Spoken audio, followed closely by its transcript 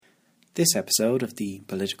This episode of the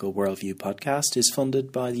Political Worldview podcast is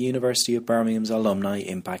funded by the University of Birmingham's Alumni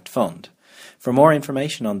Impact Fund. For more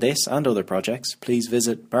information on this and other projects, please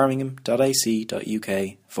visit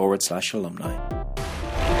birmingham.ac.uk/alumni.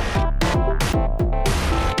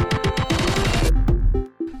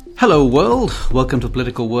 Hello world, welcome to the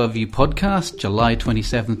Political Worldview podcast, July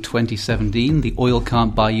 27th, 2017, the Oil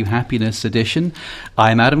Can't Buy You Happiness edition.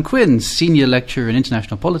 I'm Adam Quinn, Senior Lecturer in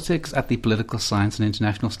International Politics at the Political Science and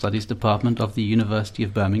International Studies Department of the University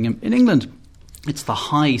of Birmingham in England. It's the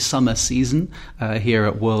high summer season here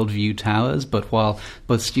at Worldview Towers, but while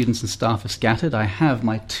both students and staff are scattered, I have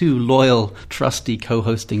my two loyal, trusty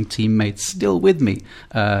co-hosting teammates still with me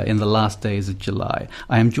in the last days of July.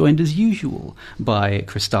 I am joined as usual by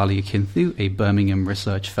Kristalia Kinthu, a Birmingham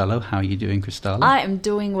Research Fellow. How are you doing, Kristalia? I am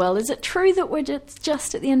doing well. Is it true that we're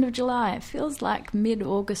just at the end of July? It feels like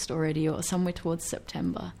mid-August already, or somewhere towards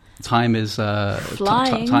September. Time is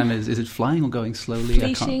flying. Time is it flying or going slowly?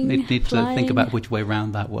 Fleeting, I need to think about which way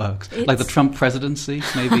round that works. It's like the Trump presidency,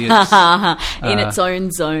 maybe it's in its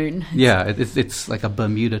own zone. Yeah, it's like a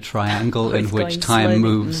Bermuda Triangle in which time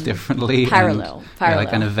moves differently. Parallel. Yeah,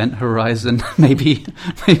 like an event horizon, maybe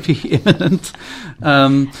imminent.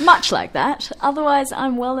 Much like that. Otherwise,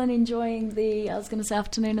 I'm well and enjoying the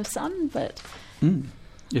afternoon of sun, but.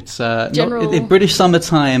 It's British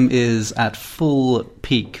summertime is at full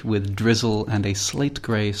peak with drizzle and a slate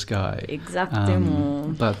grey sky.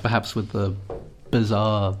 Exactement. But perhaps with the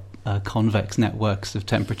bizarre convex networks of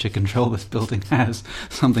temperature control this building has,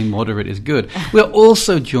 something moderate is good. We're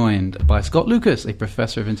also joined by Scott Lucas, a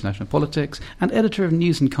professor of international politics and editor of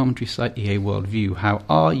news and commentary site EA Worldview. How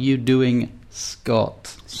are you doing,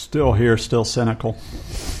 Scott? Still here, still cynical.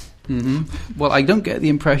 Mm-hmm. Well, I don't get the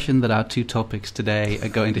impression that our two topics today are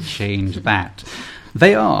going to change that.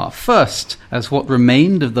 They are, first, as what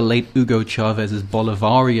remained of the late Hugo Chávez's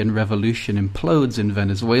Bolivarian revolution implodes in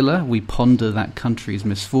Venezuela, we ponder that country's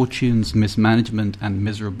misfortunes, mismanagement, and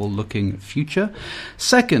miserable-looking future.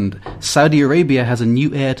 Second, Saudi Arabia has a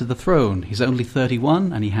new heir to the throne. He's only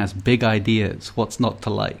 31, and he has big ideas. What's not to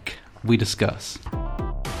like? We discuss.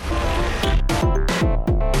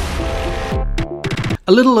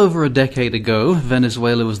 A little over a decade ago,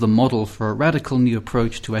 Venezuela was the model for a radical new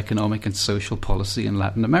approach to economic and social policy in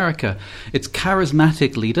Latin America. Its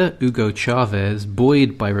charismatic leader, Hugo Chávez,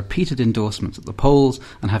 buoyed by repeated endorsements at the polls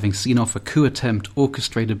and having seen off a coup attempt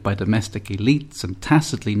orchestrated by domestic elites and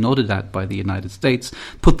tacitly nodded at by the United States,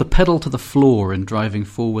 put the pedal to the floor in driving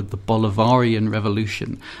forward the Bolivarian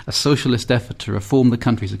Revolution, a socialist effort to reform the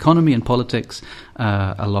country's economy and politics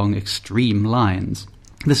along extreme lines.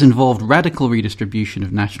 This involved radical redistribution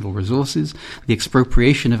of national resources, the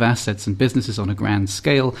expropriation of assets and businesses on a grand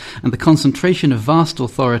scale, and the concentration of vast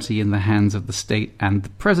authority in the hands of the state and the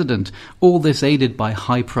president. All this aided by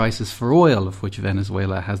high prices for oil, of which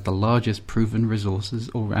Venezuela has the largest proven resources,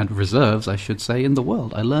 and reserves, I should say, in the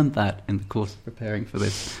world. I learned that in the course of preparing for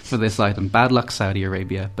this item. Bad luck, Saudi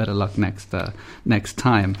Arabia. Better luck next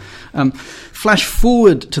time. Flash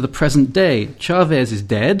forward to the present day. Chávez is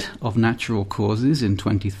dead of natural causes in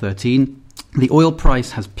 2013. The oil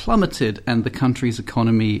price has plummeted and the country's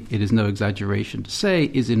economy, it is no exaggeration to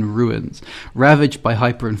say, is in ruins, ravaged by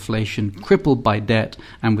hyperinflation, crippled by debt,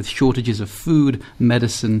 and with shortages of food,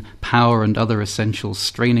 medicine, power and other essentials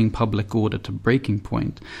straining public order to breaking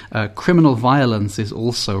point. Criminal violence is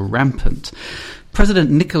also rampant.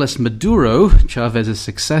 President Nicolas Maduro, Chávez's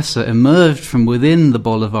successor, emerged from within the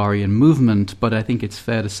Bolivarian movement, but I think it's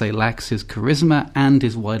fair to say lacks his charisma and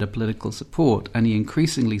his wider political support, and he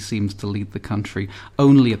increasingly seems to lead the country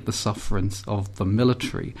only at the sufferance of the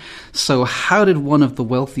military. So how did one of the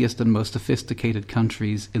wealthiest and most sophisticated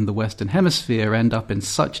countries in the Western Hemisphere end up in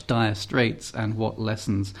such dire straits, and what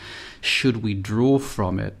lessons should we draw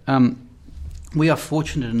from it? We are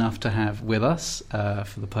fortunate enough to have with us,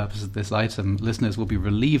 for the purpose of this item, listeners will be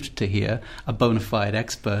relieved to hear a bona fide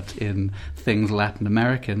expert in things Latin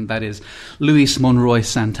American. That is Luis Monroy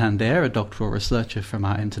Santander, a doctoral researcher from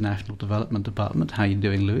our International Development Department. How are you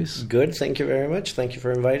doing, Luis? Good, thank you very much. Thank you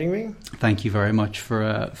for inviting me. Thank you very much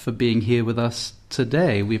for being here with us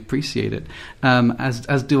today. We appreciate it,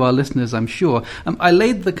 as do our listeners, I'm sure. I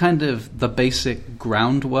laid the basic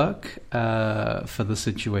groundwork for the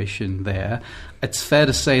situation there. It's fair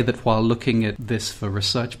to say that while looking at this for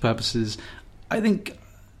research purposes, I think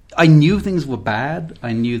I knew things were bad.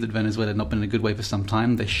 I knew that Venezuela had not been in a good way for some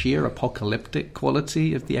time. The sheer apocalyptic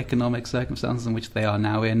quality of the economic circumstances in which they are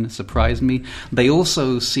now in surprised me. They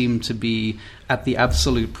also seem to be at the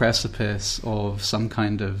absolute precipice of some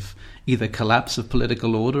kind of either collapse of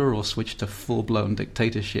political order or switch to full-blown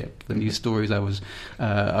dictatorship. The news stories I was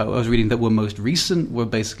reading that were most recent were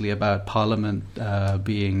basically about Parliament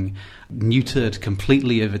being neutered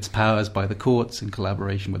completely of its powers by the courts in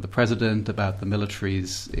collaboration with the president, about the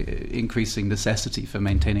military's increasing necessity for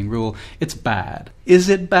maintaining rule. It's bad. Is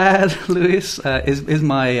it bad, Luis? Is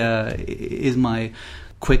my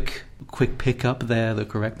quick pickup there the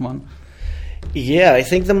correct one? Yeah, I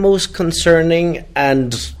think the most concerning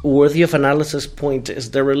and worthy of analysis point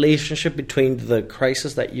is the relationship between the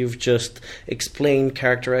crisis that you've just explained,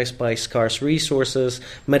 characterized by scarce resources,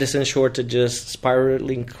 medicine shortages,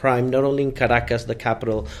 spiraling crime, not only in Caracas, the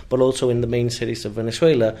capital, but also in the main cities of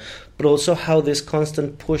Venezuela, but also how this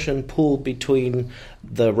constant push and pull between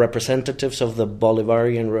the representatives of the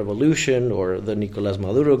Bolivarian Revolution or the Nicolás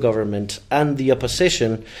Maduro government and the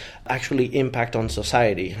opposition actually impact on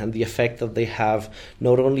society and the effect that they have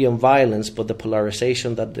not only on violence but the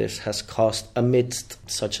polarization that this has caused amidst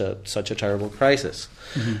such a terrible crisis.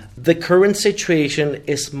 Mm-hmm. The current situation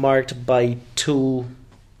is marked by two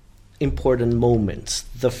important moments.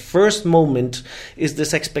 The first moment is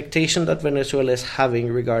this expectation that Venezuela is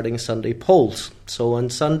having regarding Sunday polls. So on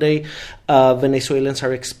Sunday, Venezuelans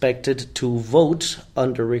are expected to vote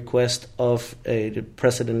under request of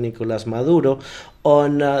President Nicolás Maduro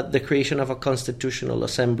on the creation of a constitutional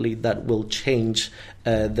assembly that will change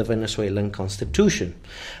the Venezuelan constitution.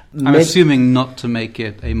 I'm assuming not to make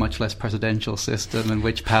it a much less presidential system in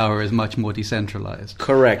which power is much more decentralized.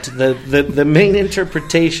 Correct. The main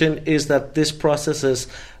interpretation is that this process is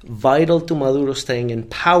vital to Maduro staying in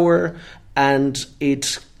power, and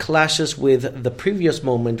it clashes with the previous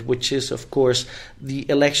moment, which is, of course, the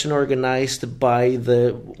election organized by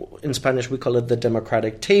in Spanish we call it the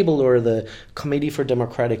Democratic Table, or the Committee for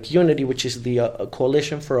Democratic Unity, which is the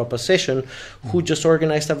coalition for opposition, who just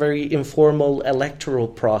organized a very informal electoral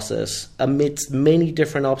process amidst many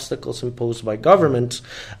different obstacles imposed by government,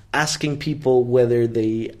 asking people whether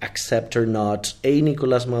they accept or not A,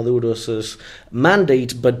 Nicolás Maduro's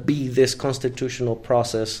mandate, but B, this constitutional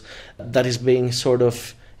process that is being sort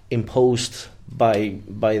of imposed by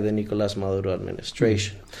the Nicolás Maduro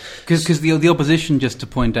administration. Because the opposition, just to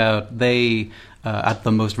point out, they, at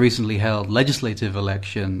the most recently held legislative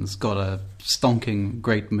elections, got a stonking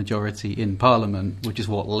great majority in parliament, which is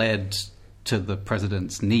what led to the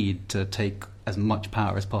president's need to take as much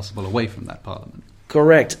power as possible away from that parliament.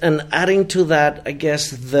 Correct. And adding to that, I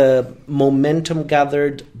guess the momentum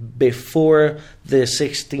gathered before the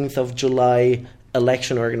 16th of July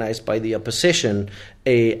election organized by the opposition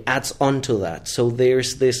adds on to that. So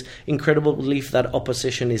there's this incredible belief that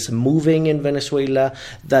opposition is moving in Venezuela,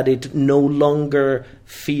 that it no longer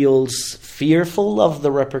feels fearful of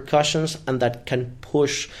the repercussions, and that can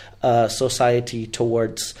push society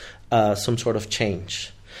towards some sort of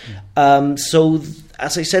change. So,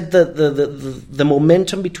 as I said, the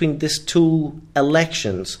momentum between these two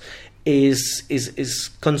elections is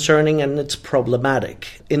concerning, and it's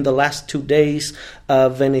problematic. In the last 2 days,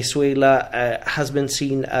 Venezuela has been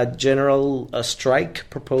seeing a general strike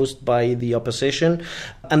proposed by the opposition,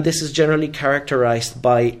 and this is generally characterized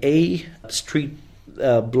by street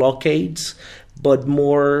blockades, but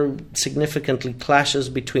more significantly clashes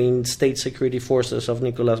between state security forces of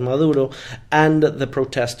Nicolás Maduro and the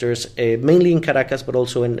protesters, mainly in Caracas, but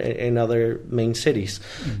also in other main cities.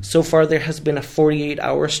 Mm. So far, there has been a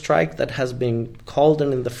 48-hour strike that has been called,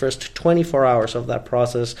 and in the first 24 hours of that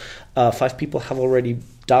process, 5 people have already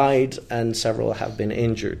died and several have been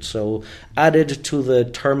injured. So added to the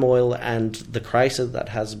turmoil and the crisis that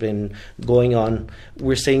has been going on,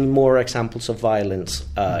 we're seeing more examples of violence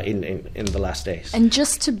in the last days. And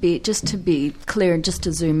just to be clear, and just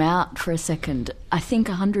to zoom out for a second, I think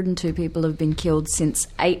 102 people have been killed since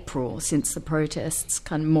April, since the protests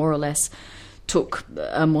kind of more or less took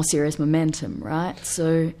a more serious momentum, right?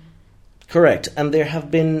 So, correct. And there have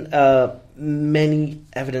been many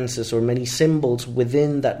evidences or many symbols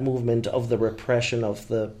within that movement of the repression of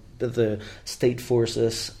the state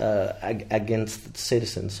forces against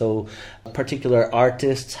citizens. So particular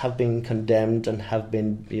artists have been condemned and have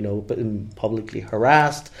been, publicly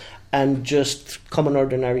harassed, and just common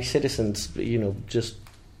ordinary citizens, just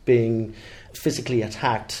being physically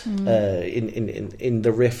attacked in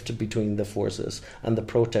the rift between the forces and the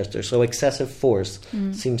protesters. So excessive force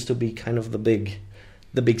seems to be kind of the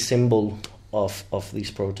big symbol of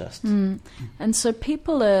these protests. And so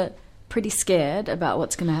people are pretty scared about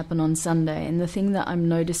what's going to happen on Sunday, and the thing that I'm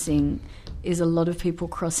noticing is a lot of people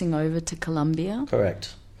crossing over to Colombia.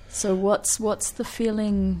 Correct. So what's the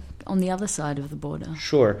feeling on the other side of the border?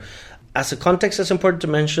 Sure. As a context, it's important to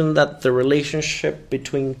mention that the relationship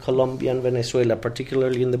between Colombia and Venezuela,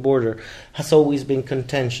 particularly in the border, has always been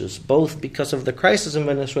contentious, both because of the crisis in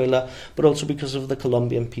Venezuela, but also because of the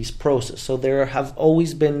Colombian peace process. So there have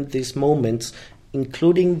always been these moments,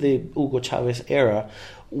 including the Hugo Chavez era,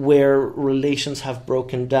 where relations have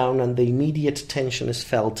broken down and the immediate tension is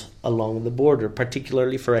felt along the border,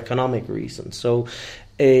 particularly for economic reasons. So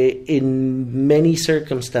in many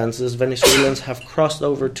circumstances, Venezuelans have crossed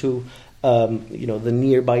over to the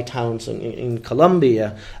nearby towns in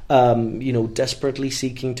Colombia, desperately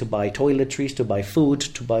seeking to buy toiletries, to buy food,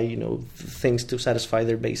 to buy, things to satisfy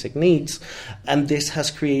their basic needs. And this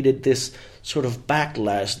has created this sort of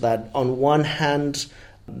backlash that on one hand,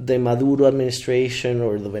 the Maduro administration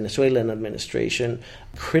or the Venezuelan administration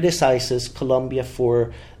criticizes Colombia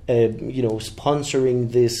for,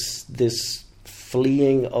 sponsoring this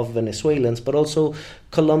fleeing of Venezuelans, but also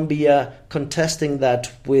Colombia contesting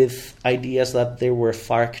that with ideas that there were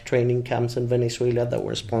FARC training camps in Venezuela that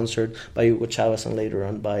were sponsored by Hugo Chavez and later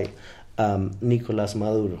on by Nicolás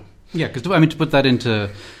Maduro. Yeah, because to put that into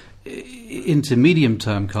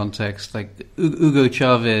medium-term context, like Hugo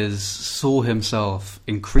Chavez saw himself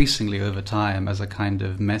increasingly over time as a kind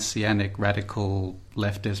of messianic, radical,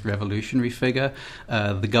 leftist revolutionary figure.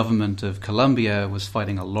 The government of Colombia was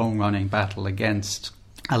fighting a long-running battle against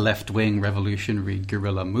a left-wing revolutionary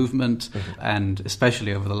guerrilla movement, and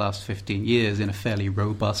especially over the last 15 years, in a fairly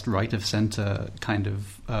robust right-of-centre kind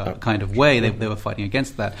of way, they were fighting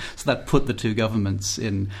against that. So that put the two governments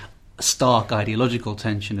in stark ideological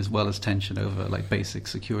tension, as well as tension over like basic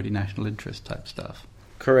security, national interest type stuff.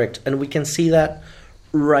 Correct, and we can see that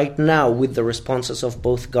right now with the responses of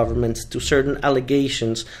both governments to certain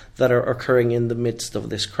allegations that are occurring in the midst of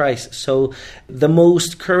this crisis. So the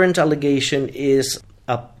most current allegation is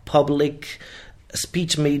a public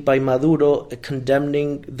speech made by Maduro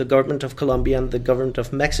condemning the government of Colombia and the government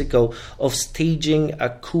of Mexico of staging a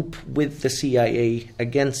coup with the CIA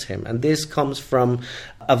against him. And this comes from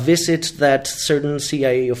a visit that certain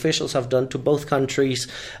CIA officials have done to both countries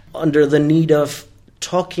under the need of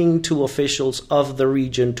talking to officials of the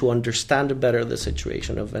region to understand better the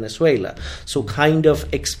situation of Venezuela. So kind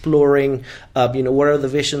of exploring, what are the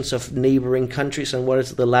visions of neighboring countries and what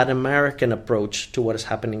is the Latin American approach to what is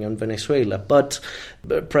happening in Venezuela. But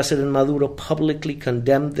President Maduro publicly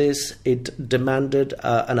condemned this. It demanded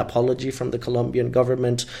an apology from the Colombian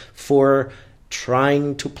government for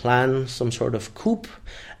trying to plan some sort of coup.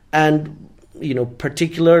 And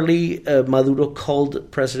particularly Maduro called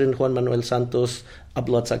President Juan Manuel Santos a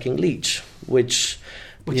blood-sucking leech, which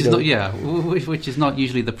is not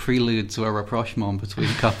usually the prelude to a rapprochement between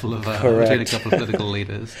a couple of political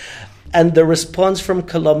leaders. And the response from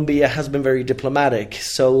Colombia has been very diplomatic.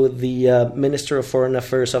 So the Minister of Foreign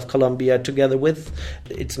Affairs of Colombia, together with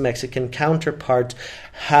its Mexican counterpart,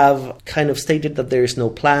 have kind of stated that there is no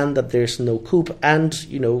plan, that there is no coup, and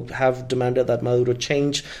have demanded that Maduro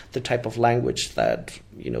change the type of language that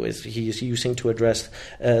he is using to address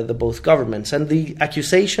the both governments. And the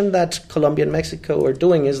accusation that Colombia and Mexico are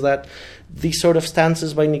doing is that these sort of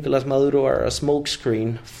stances by Nicolás Maduro are a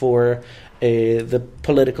smokescreen for the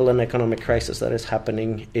political and economic crisis that is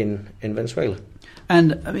happening in Venezuela.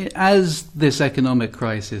 And as this economic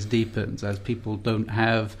crisis deepens, as people don't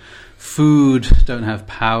have food, don't have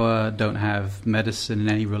power, don't have medicine in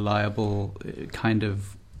any reliable kind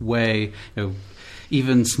of way,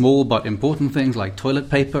 even small but important things like toilet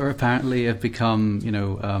paper apparently have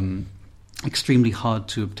become, extremely hard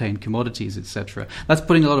to obtain commodities, etc. That's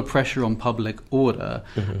putting a lot of pressure on public order,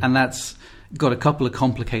 and that's got a couple of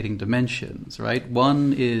complicating dimensions, right?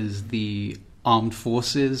 One is the armed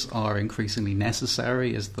forces are increasingly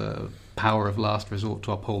necessary as the power of last resort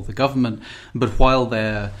to uphold the government, but while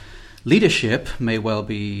their leadership may well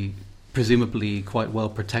be presumably quite well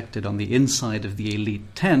protected on the inside of the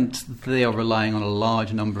elite tent, they are relying on a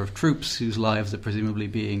large number of troops whose lives are presumably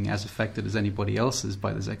being as affected as anybody else's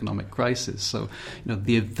by this economic crisis. So,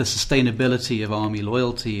 the sustainability of army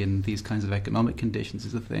loyalty in these kinds of economic conditions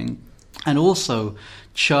is a thing. And also,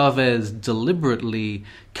 Chavez deliberately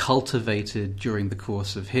cultivated during the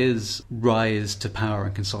course of his rise to power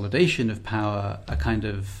and consolidation of power a kind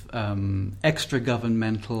of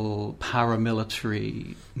extra-governmental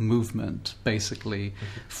paramilitary movement, basically,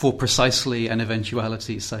 for precisely an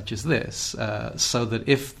eventuality such as this, so that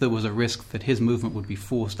if there was a risk that his movement would be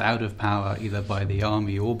forced out of power either by the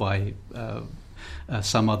army or by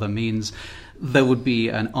some other means, there would be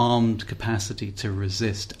an armed capacity to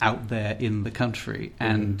resist out there in the country.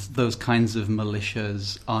 And those kinds of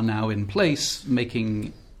militias are now in place,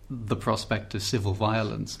 making the prospect of civil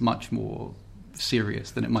violence much more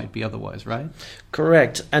serious than it might be otherwise, right?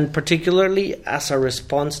 Correct, and particularly as a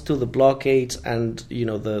response to the blockades and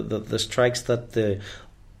the strikes that the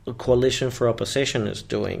coalition for opposition is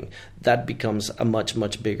doing, that becomes a much,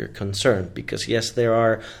 much bigger concern, because yes, there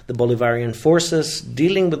are the Bolivarian forces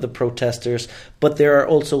dealing with the protesters, but there are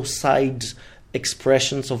also side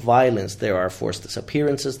expressions of violence. There are forced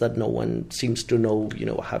disappearances that no one seems to know,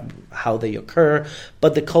 how they occur,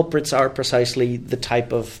 but the culprits are precisely the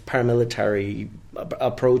type of paramilitary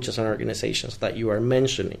approaches and organizations that you are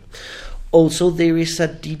mentioning. Also, there is a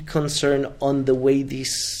deep concern on the way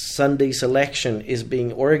this Sunday's election is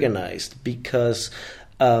being organized, because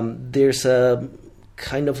there's a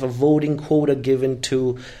kind of a voting quota given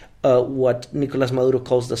to what Nicolás Maduro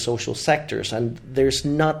calls the social sectors, and there's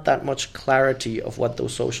not that much clarity of what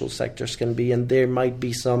those social sectors can be, and there might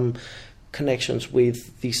be some connections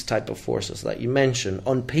with these type of forces that you mentioned.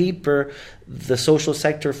 On paper, the social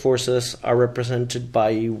sector forces are represented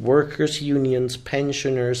by workers' unions,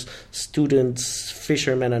 pensioners, students,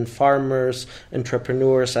 fishermen and farmers,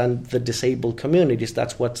 entrepreneurs, and the disabled communities.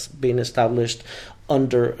 That's what's been established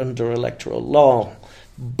under electoral law.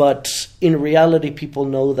 But in reality, people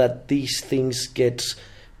know that these things get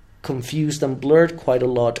confused and blurred quite a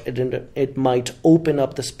lot, and it might open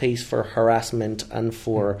up the space for harassment and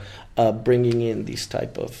for bringing in these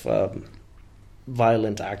type of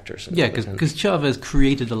violent actors. Yeah, because Chavez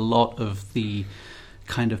created a lot of the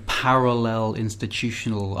kind of parallel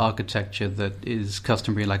institutional architecture that is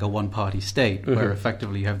customary like a one-party state, where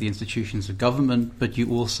effectively you have the institutions of government, but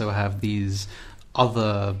you also have these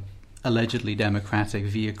other allegedly democratic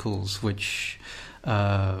vehicles which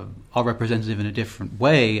are representative in a different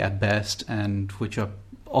way at best, and which are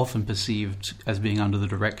often perceived as being under the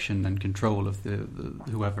direction and control of the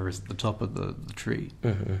whoever is at the top of the tree.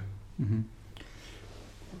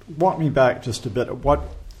 Walk me back just a bit.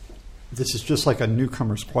 This is just like a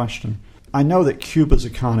newcomer's question. I know that Cuba's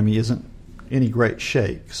economy isn't any great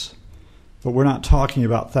shakes, but we're not talking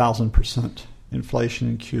about 1,000% inflation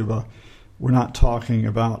in Cuba. We're not talking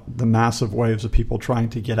about the massive waves of people trying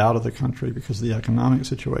to get out of the country because of the economic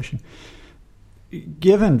situation.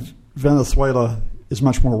 Given Venezuela is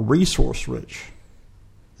much more resource-rich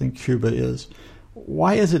than Cuba is,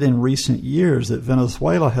 why is it in recent years that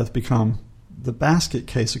Venezuela has become the basket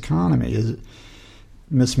case economy? Is it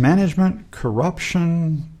mismanagement,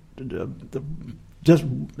 corruption?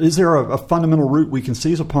 Is there a fundamental root we can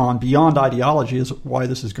seize upon beyond ideology as why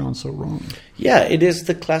this has gone so wrong? Yeah, it is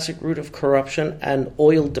the classic root of corruption and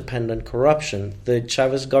oil-dependent corruption. The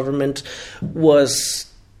Chavez government was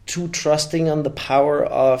too trusting on the power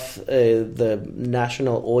of the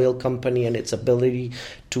national oil company and its ability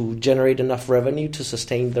to generate enough revenue to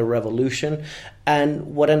sustain the revolution.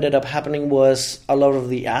 And what ended up happening was a lot of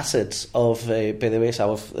the assets of PDVSA,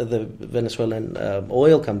 of the Venezuelan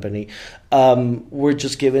oil company, were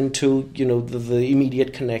just given to the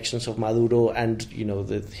immediate connections of Maduro and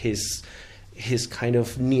his kind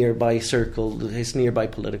of nearby circle, his nearby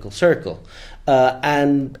political circle.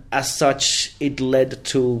 And as such, it led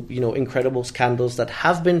to incredible scandals that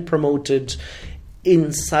have been promoted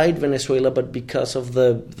inside Venezuela, but because of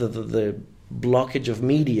the blockage of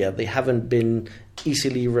media, they haven't been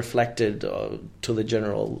easily reflected to the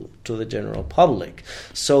general public.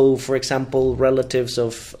 So, for example, relatives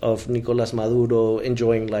of Nicolás Maduro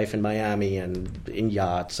enjoying life in Miami and in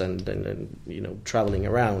yachts and traveling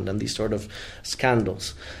around, and these sort of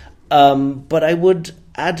scandals. But I would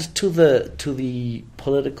add to the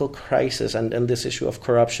political crisis and this issue of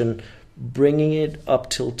corruption, bringing it up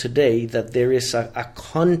till today, that there is a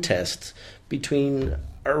contest between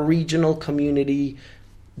a regional community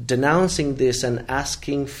denouncing this and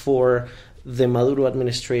asking for the Maduro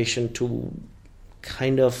administration to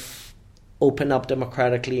kind of open up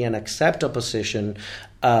democratically and accept opposition,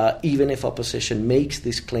 even if opposition makes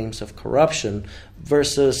these claims of corruption,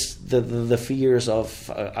 versus the fears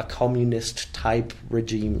of a communist type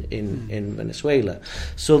regime in Venezuela.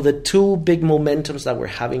 So the two big momentums that we're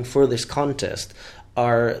having for this contest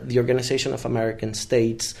are the Organization of American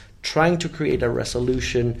States trying to create a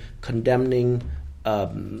resolution condemning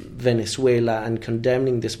Venezuela and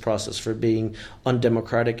condemning this process for being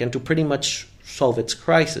undemocratic and to pretty much solve its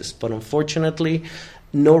crisis. But unfortunately,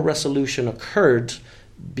 no resolution occurred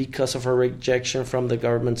because of a rejection from the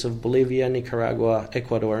governments of Bolivia, Nicaragua,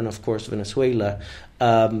 Ecuador, and of course Venezuela,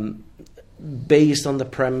 based on the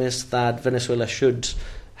premise that Venezuela should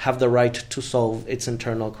have the right to solve its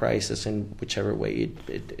internal crisis in whichever way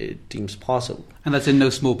it deems possible. And that's in no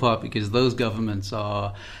small part because those governments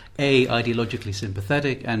are A, ideologically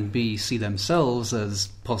sympathetic, and B, see themselves as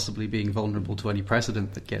possibly being vulnerable to any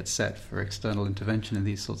precedent that gets set for external intervention in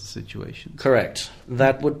these sorts of situations. Correct.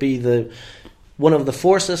 That would be one of the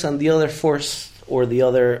forces, and the other force or the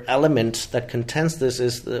other element that contends this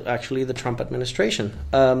is actually the Trump administration.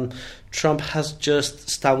 Trump has just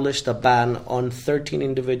established a ban on 13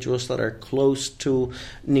 individuals that are close to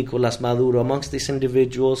Nicolas Maduro. Amongst these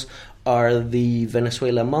individuals are the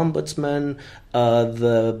Venezuelan ombudsman,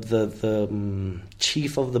 the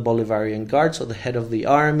chief of the Bolivarian Guard, so the head of the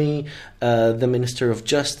army, the Minister of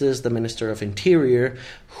Justice, the Minister of Interior,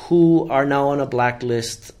 who are now on a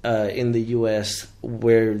blacklist in the U.S.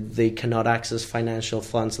 where they cannot access financial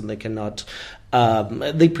funds and they cannot.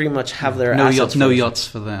 They pretty much have their assets. No yachts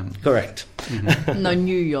for them. Correct. Mm-hmm. No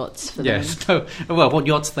new yachts for them. Yes. No, well, what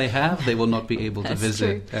yachts they have, they will not be able to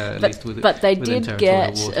visit. But they did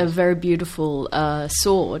get waters. A very beautiful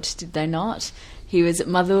sword, did they not?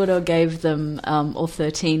 Maduro gave them, all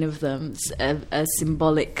 13 of them, a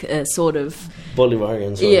symbolic sort of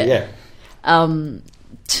Bolivarian sword, yeah.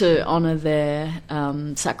 To honour their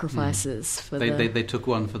sacrifices for they took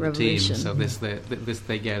one for revolution. The team, so this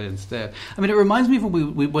they get instead. I mean, it reminds me of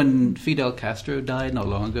when Fidel Castro died not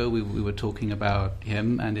long ago. We were talking about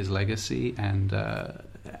him and his legacy and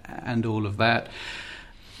all of that,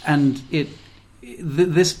 and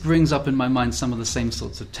this brings up in my mind some of the same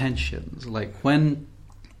sorts of tensions. Like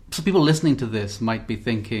so people listening to this might be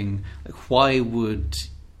thinking, like, why would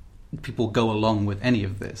people go along with any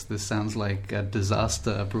of this? This sounds like a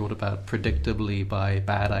disaster brought about predictably by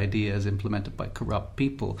bad ideas implemented by corrupt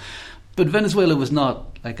people. But Venezuela was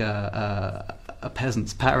not like a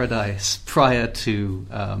peasant's paradise prior to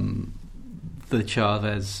the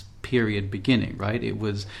Chavez period beginning, right? It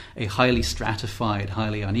was a highly stratified,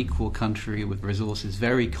 highly unequal country with resources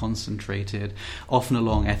very concentrated, often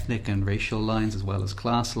along ethnic and racial lines as well as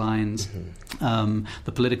class lines. Mm-hmm.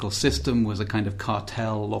 The political system was a kind of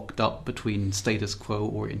cartel locked up between status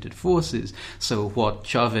quo-oriented forces. So what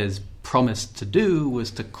Chavez promised to do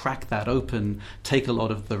was to crack that open, take a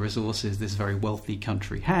lot of the resources this very wealthy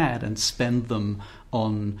country had and spend them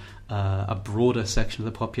on a broader section of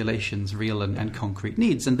the population's real and concrete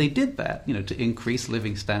needs. And they did that, to increase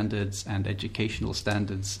living standards and educational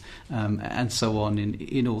standards and so on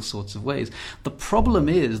in all sorts of ways. The problem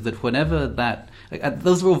is that whenever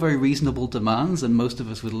those are all very reasonable demands, and most of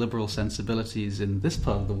us with liberal sensibilities in this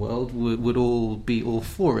part of the world would all be all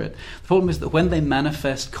for it. The problem is that when they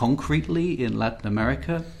manifest concretely in Latin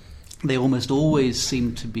America, they almost always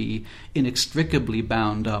seem to be inextricably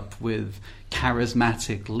bound up with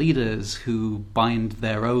charismatic leaders who bind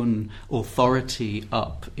their own authority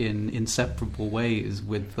up in inseparable ways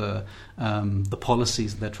with the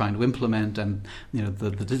policies they're trying to implement, and the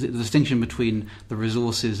distinction between the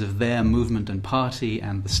resources of their movement and party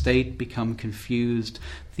and the state become confused.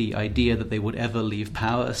 The idea that they would ever leave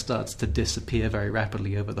power starts to disappear very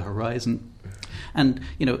rapidly over the horizon. And,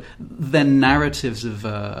 then narratives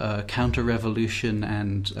of counter-revolution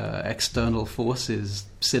and external forces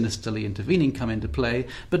sinisterly intervening come into play,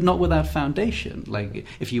 but not without foundation. Like,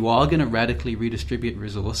 if you are going to radically redistribute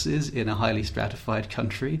resources in a highly stratified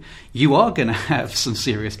country, you are going to have some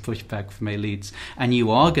serious pushback from elites, and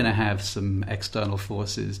you are going to have some external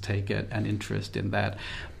forces take an interest in that.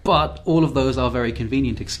 But all of those are very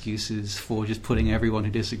convenient excuses for just putting everyone who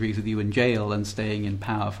disagrees with you in jail and staying in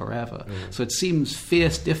power forever. Mm. So it seems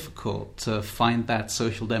fierce difficult to find that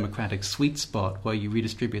social democratic sweet spot where you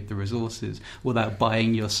redistribute the resources without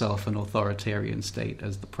buying yourself an authoritarian state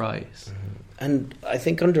as the price. Mm. And I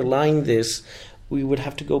think underlying this, we would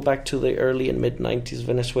have to go back to the early and mid-90s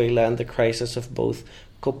Venezuela and the crisis of both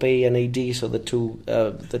COPEI and AD, so the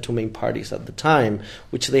two main parties at the time,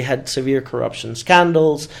 which they had severe corruption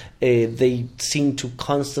scandals. They seemed to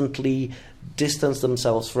constantly distance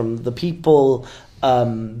themselves from the people.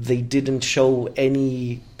 They didn't show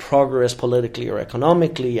any progress politically or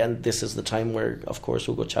economically, and this is the time where, of course,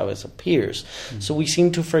 Hugo Chavez appears. Mm-hmm. So we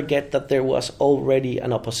seem to forget that there was already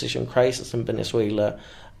an opposition crisis in Venezuela,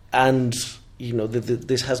 and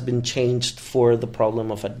this has been changed for the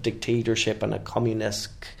problem of a dictatorship and a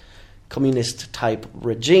communist type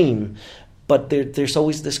regime. But there's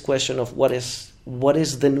always this question of what is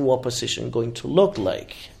the new opposition going to look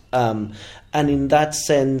like? And in that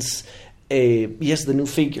sense, yes, the new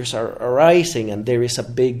figures are arising, and there is a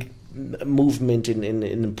big movement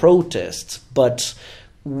in protests. But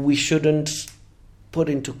we shouldn't put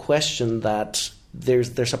into question that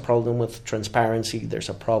there's a problem with transparency. There's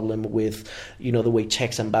a problem with, the way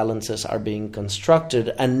checks and balances are being constructed.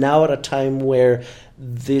 And now at a time where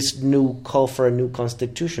this new call for a new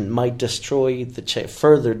constitution might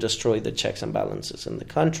further destroy the checks and balances in the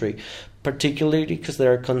country, particularly because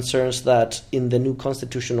there are concerns that in the new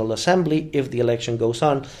constitutional assembly, if the election goes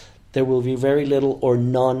on, there will be very little or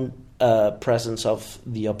none presence of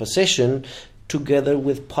the opposition, together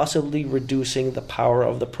with possibly reducing the power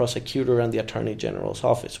of the prosecutor and the Attorney General's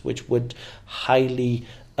office, which would highly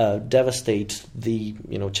devastate the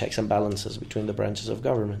checks and balances between the branches of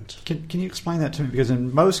government. Can you explain that to me? Because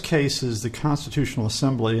in most cases, the Constitutional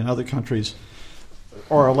Assembly in other countries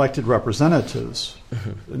are elected representatives.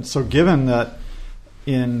 Mm-hmm. And so given that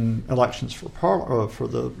in elections for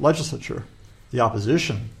the legislature, the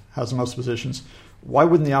opposition has most positions, why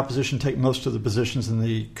wouldn't the opposition take most of the positions in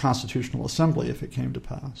the Constitutional Assembly if it came to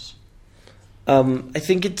pass? I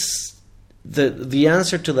think it's the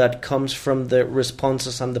answer to that comes from the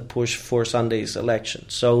responses and the push for Sunday's election.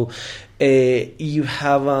 So you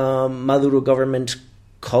have a Maduro government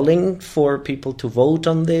calling for people to vote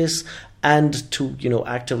on this and to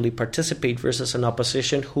actively participate, versus an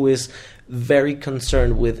opposition who is very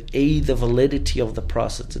concerned with the validity of the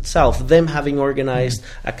process itself, them having organized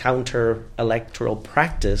a counter-electoral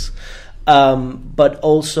practice, but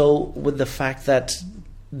also with the fact that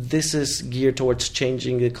this is geared towards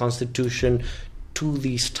changing the constitution to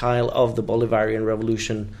the style of the Bolivarian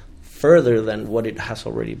Revolution further than what it has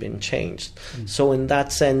already been changed. So in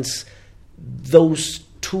that sense, those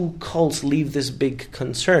two calls leave this big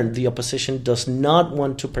concern. The opposition does not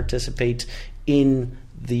want to participate in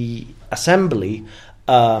the assembly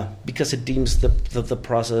because it deems the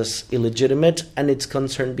process illegitimate, and it's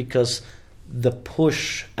concerned because the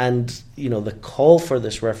push and the call for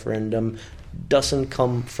this referendum doesn't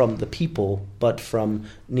come from the people, but from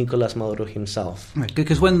Nicolás Maduro himself. Right,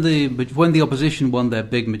 because when the opposition won their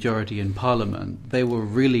big majority in parliament, they were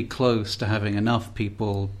really close to having enough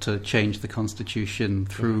people to change the constitution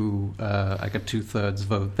through like a 2/3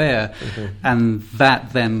 vote there, and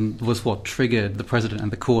that then was what triggered the president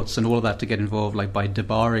and the courts and all of that to get involved, like by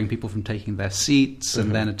debarring people from taking their seats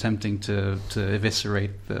and then attempting to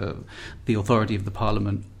eviscerate the authority of the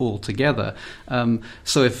parliament altogether.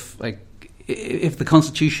 So if the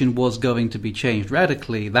constitution was going to be changed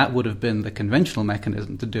radically, that would have been the conventional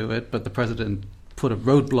mechanism to do it, but the president put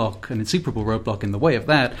an insuperable roadblock in the way of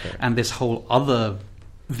that, and this whole other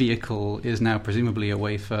vehicle is now presumably a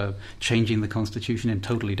way for changing the constitution in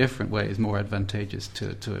totally different ways, more advantageous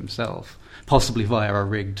to himself, possibly via a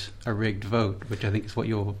rigged vote, which I think is what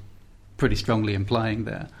you're pretty strongly implying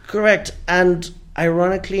there. Correct. And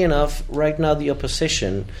ironically enough, right now the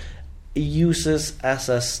opposition uses as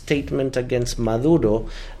a statement against Maduro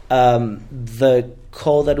the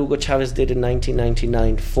call that Hugo Chavez did in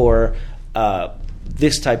 1999 for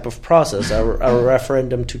this type of process, a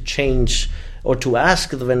referendum to change or to ask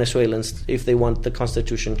the Venezuelans if they want the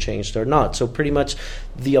constitution changed or not. So pretty much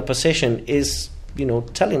the opposition is,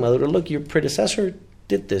 telling Maduro, look, your predecessor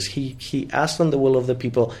did this. He asked on the will of the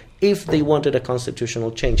people if they wanted a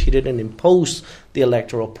constitutional change. He didn't impose the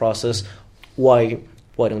electoral process. Why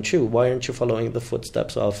don't you? Why aren't you following the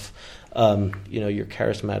footsteps of, your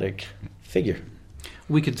charismatic figure?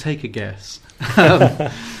 We could take a guess.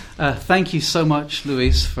 Thank you so much,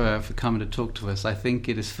 Luis, for coming to talk to us. I think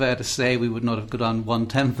it is fair to say we would not have done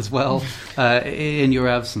 1/10 as well in your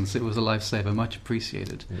absence. It was a lifesaver. Much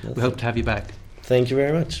appreciated. We hope to have you back. Thank you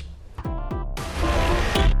very much.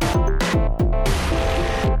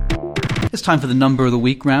 It's time for the Number of the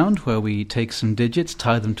Week round, where we take some digits,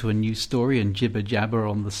 tie them to a news story, and jibber-jabber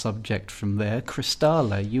on the subject from there.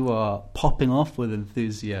 Kristalla, you are popping off with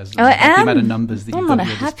enthusiasm. I am. The amount of numbers that you've got I'm on at a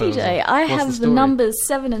your happy disposal. day. I What's have the the numbers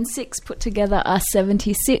 7 and 6 put together are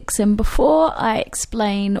 76, and before I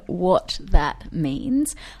explain what that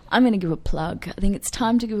means, I'm going to give a plug. I think it's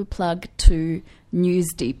time to give a plug to News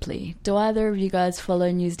Deeply. Do either of you guys follow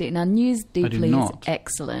News Deeply? Now, News Deeply is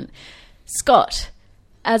excellent. Scott,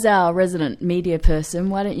 as our resident media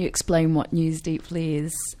person, why don't you explain what News Deeply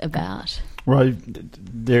is about? Well,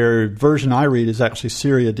 their version I read is actually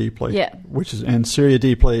Syria Deeply. Yeah. And Syria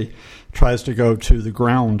Deeply tries to go to the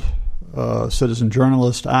ground, citizen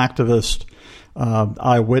journalist, activist,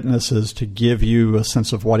 eyewitnesses, to give you a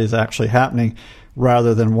sense of what is actually happening,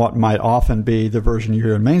 rather than what might often be the version you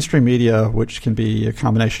hear in mainstream media, which can be a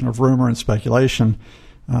combination of rumor and speculation,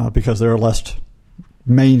 because there are less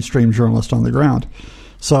mainstream journalists on the ground.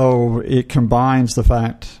 So it combines the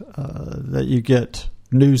fact that you get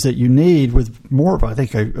news that you need with more of, I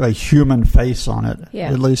think, a human face on it,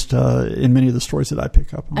 Yeah. at least in many of the stories that I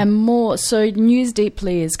pick up on. And more, so News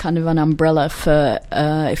Deeply is kind of an umbrella for,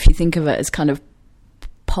 if you think of it as kind of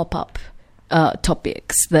pop-up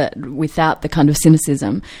topics that without the kind of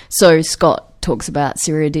cynicism. So Scott talks about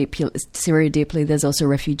Syria deeply. There's also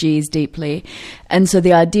refugees deeply. And so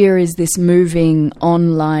the idea is this moving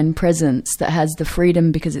online presence that has the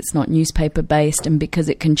freedom, because it's not newspaper-based and because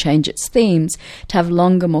it can change its themes, to have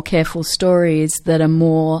longer, more careful stories that are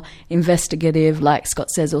more investigative, like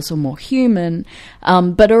Scott says, also more human,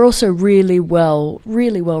 but are also really well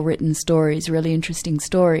written stories, really interesting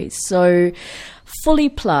stories. So fully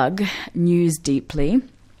plug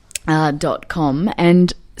newsdeeply.com,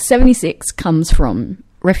 and 76 comes from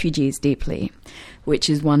Refugees Deeply, which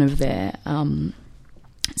is one of their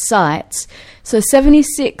sites. So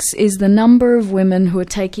 76 is the number of women who are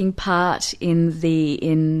taking part in the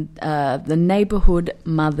Neighborhood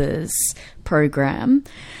Mothers program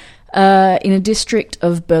in a district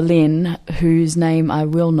of Berlin, whose name I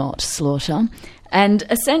will not slaughter. And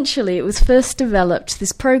essentially, it was first developed.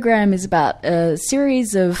 This program is about a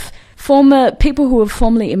series of former people who have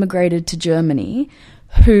formerly immigrated to Germany,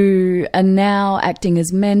 who are now acting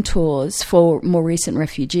as mentors for more recent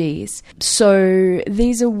refugees. So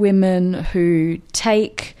these are women who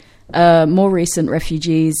take more recent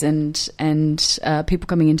refugees and people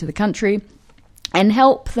coming into the country and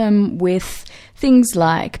help them with things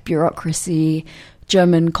like bureaucracy,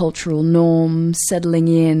 German cultural norms, settling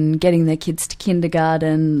in, getting their kids to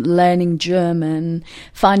kindergarten, learning German,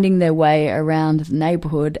 finding their way around the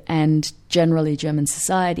neighbourhood and generally German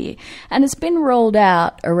society. And it's been rolled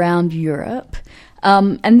out around Europe.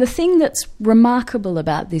 And the thing that's remarkable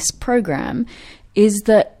about this program is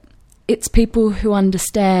that it's people who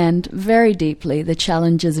understand very deeply the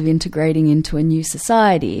challenges of integrating into a new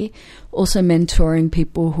society, also mentoring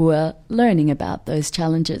people who are learning about those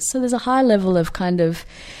challenges. So there's a high level of kind of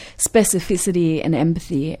specificity and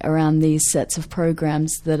empathy around these sets of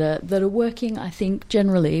programs that are working, I think,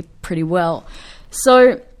 generally pretty well.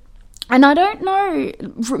 So, and I don't know,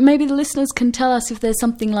 maybe the listeners can tell us if there's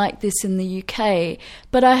something like this in the UK,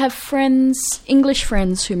 but I have friends, English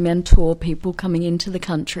friends, who mentor people coming into the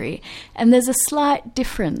country, and there's a slight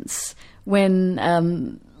difference when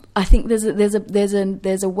I think there's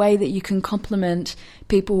a way that you can complement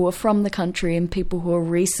people who are from the country and people who are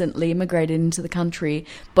recently immigrated into the country,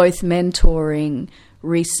 both mentoring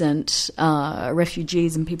recent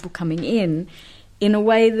refugees and people coming in a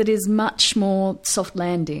way that is much more soft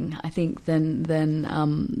landing, I think, than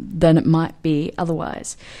it might be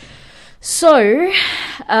otherwise. So,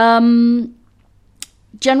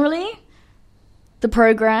 generally, the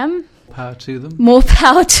program, Power to them. more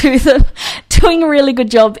power to them, doing a really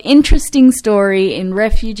good job. Interesting story in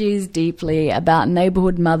Refugees Deeply about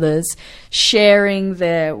neighbourhood mothers sharing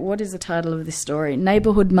their, what is the title of this story?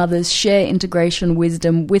 Neighbourhood Mothers Share Integration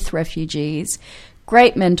Wisdom with Refugees.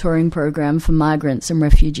 Great mentoring program for migrants and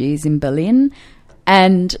refugees in Berlin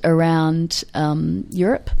and around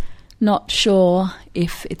Europe. Not sure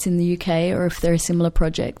if it's in the UK or if there are similar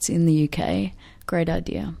projects in the UK. Great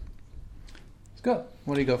idea. Scott,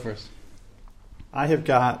 what do you got first? I have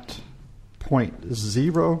got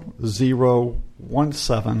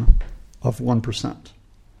 0.0017 of 1%.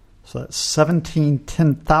 So that's 17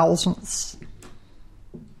 ten-thousandths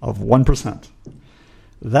of 1%.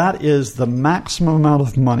 That is the maximum amount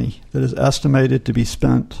of money that is estimated to be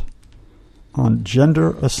spent on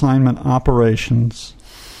gender assignment operations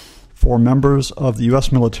for members of the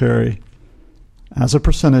U.S. military as a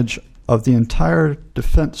percentage of the entire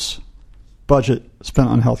defense budget spent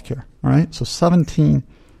on healthcare. All right? So 17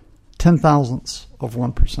 ten-thousandths of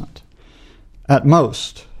 1%. At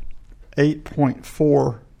most,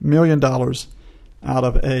 $8.4 million out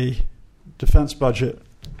of a defense budget,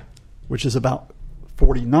 which is about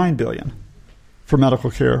 $49 billion for medical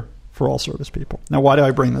care for all service people. Now, why do I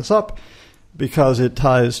bring this up? Because it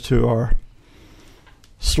ties to our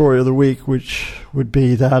story of the week, which would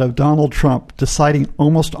be that of Donald Trump deciding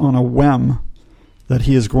almost on a whim that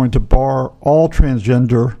he is going to bar all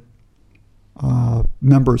transgender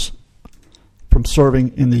members from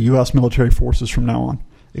serving in the U.S. military forces from now on.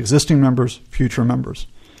 Existing members, future members.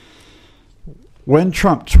 When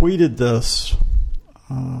Trump tweeted this,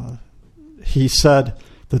 he said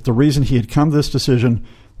that the reason he had come to this decision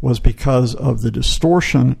was because of the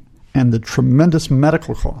distortion and the tremendous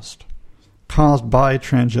medical cost caused by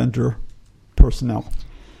transgender personnel.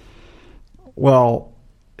 Well,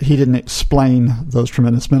 he didn't explain those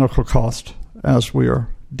tremendous medical costs as we are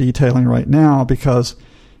detailing right now, because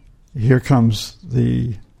here comes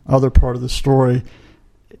the other part of the story.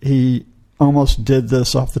 He almost did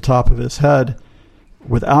this off the top of his head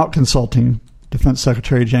without consulting Defense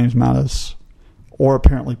Secretary James Mattis or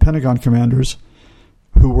apparently Pentagon commanders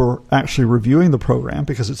who were actually reviewing the program,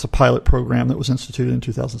 because it's a pilot program that was instituted in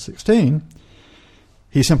 2016.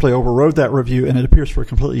 He simply overrode that review, and it appears for a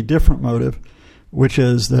completely different motive, which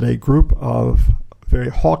is that a group of very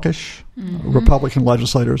hawkish Republican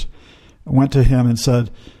legislators went to him and said,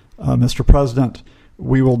 Mr. President,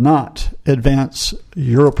 we will not advance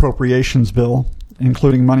your appropriations bill,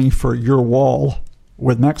 including money for your wall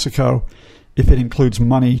with Mexico, if it includes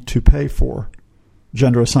money to pay for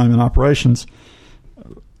gender assignment operations.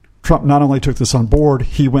 Trump not only took this on board,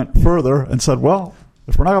 he went further and said, well,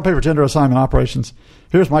 if we're not going to pay for gender assignment operations,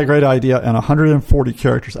 here's my great idea, and 140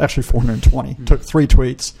 characters, actually 420, took 3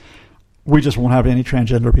 tweets. We just won't have any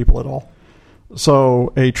transgender people at all.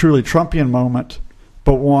 So a truly Trumpian moment,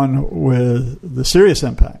 but one with the serious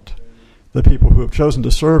impact that people who have chosen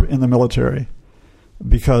to serve in the military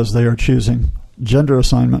because they are choosing gender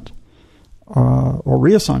assignment or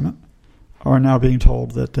reassignment are now being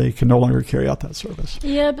told that they can no longer carry out that service.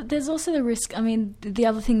 Yeah, but there's also the risk. I mean, the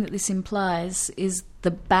other thing that this implies is the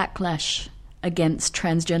backlash against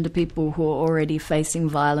transgender people who are already facing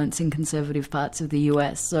violence in conservative parts of the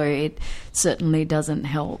US. So it certainly doesn't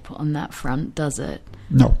help on that front, does it?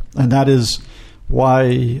 No, and that is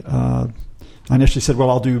why I initially said, well,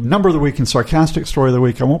 I'll do number of the week and sarcastic story of the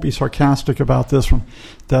week. I won't be sarcastic about this one.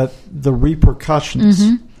 That the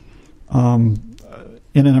repercussions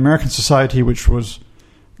in an American society which was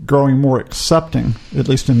growing more accepting, at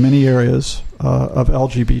least in many areas, of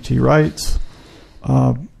LGBT rights,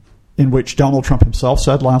 in which Donald Trump himself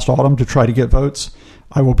said last autumn to try to get votes,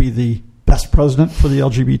 I will be the best president for the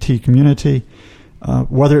LGBT community,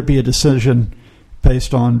 whether it be a decision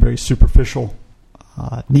based on very superficial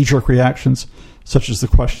knee-jerk reactions, such as the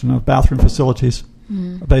question of bathroom facilities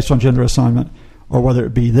based on gender assignment, or whether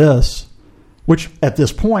it be this, which at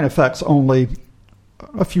this point affects only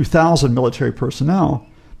a few thousand military personnel,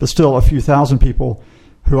 but still a few thousand people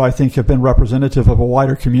who I think have been representative of a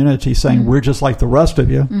wider community saying, we're just like the rest of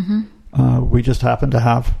you. We just happen to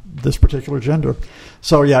have this particular gender.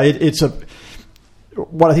 So, yeah,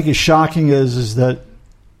 what I think is shocking is that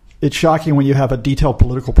it's shocking when you have a detailed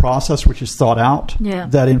political process which is thought out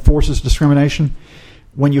that enforces discrimination.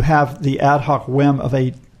 When you have the ad hoc whim of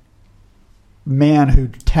a man who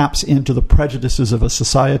taps into the prejudices of a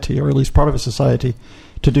society, or at least part of a society,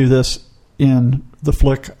 to do this in the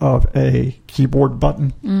flick of a keyboard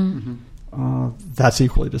button, that's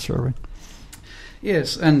equally disturbing.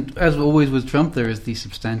 Yes, and as always with Trump, there is the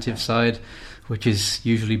substantive side, which is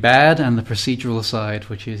usually bad, and the procedural side,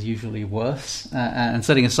 which is usually worse. And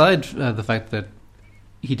setting aside the fact that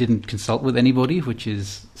he didn't consult with anybody, which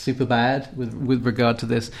is super bad with regard to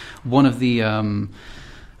this, one of the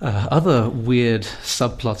other weird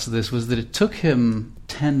subplots of this was that it took him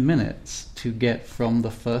 10 minutes to get from the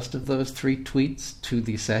first of those 3 tweets to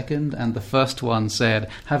the second, and the first one said,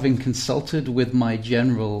 having consulted with my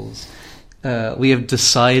generals, we have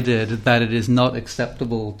decided that it is not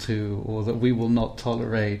acceptable to, or that we will not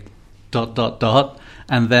tolerate ...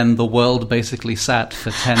 And then the world basically sat for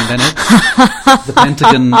 10 minutes, the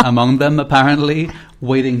Pentagon among them apparently,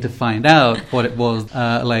 waiting to find out what it was.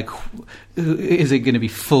 Is it going to be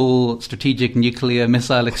full strategic nuclear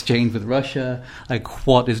missile exchange with Russia?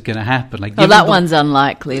 What is going to happen? That one's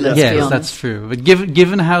unlikely, let's be honest. Yes, that's true. But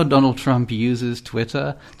given how Donald Trump uses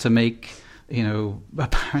Twitter to make,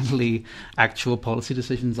 apparently actual policy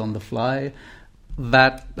decisions on the fly,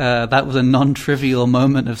 that was a non-trivial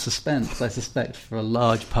moment of suspense, I suspect, for a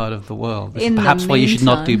large part of the world. This is perhaps why you should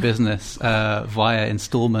not do business via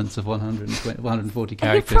installments of 140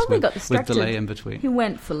 characters with delay in between. He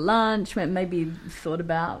went for lunch, maybe thought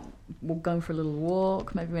about going for a little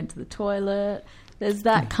walk, maybe went to the toilet. There's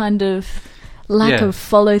that kind of lack of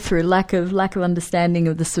follow-through, lack of understanding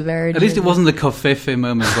of the severity. At least it wasn't the Covfefe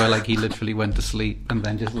moment where he literally went to sleep and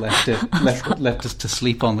then just left us to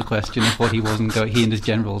sleep on the question of what he and his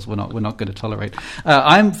generals were not going to tolerate.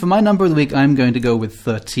 For my number of the week, I'm going to go with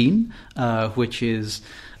 13, which is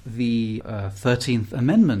the 13th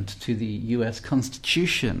Amendment to the U.S.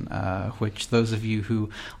 Constitution, which those of you who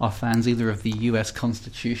are fans either of the U.S.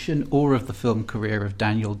 Constitution or of the film career of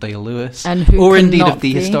Daniel Day-Lewis, or indeed of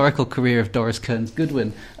the historical career of Doris Kearns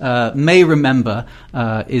Goodwin, may remember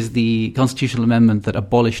is the constitutional amendment that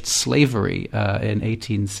abolished slavery in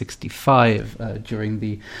 1865 during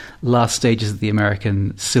the last stages of the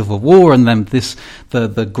American Civil War, and then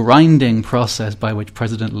the grinding process by which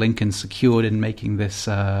President Lincoln secured in making this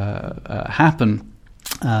happen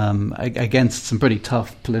against some pretty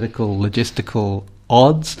tough political, logistical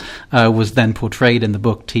odds, was then portrayed in the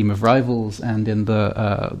book Team of Rivals and in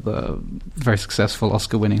the very successful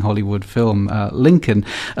Oscar-winning Hollywood film Lincoln.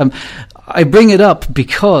 I bring it up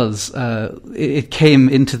because it came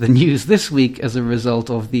into the news this week as a result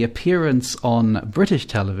of the appearance on British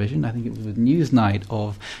television, I think it was with Newsnight,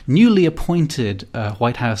 of newly appointed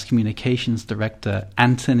White House Communications Director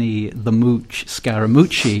Anthony the Mooch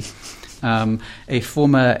Scaramucci, a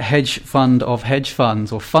former hedge fund of hedge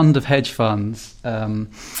funds, or fund of hedge funds,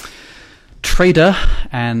 trader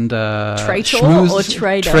and diehard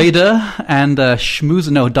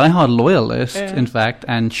loyalist, in fact,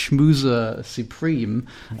 and schmoozer supreme,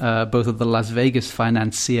 both of the Las Vegas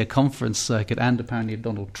financier conference circuit and apparently of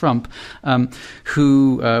Donald Trump,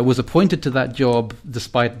 who was appointed to that job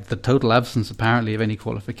despite the total absence, apparently, of any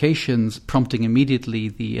qualifications, prompting immediately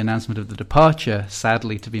the announcement of the departure,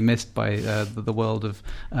 sadly to be missed by the world of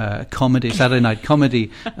comedy, Saturday night comedy,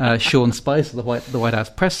 Sean Spicer, the White House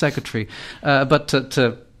press secretary. But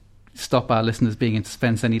to stop our listeners being in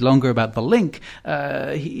suspense any longer about the link,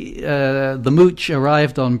 the Mooch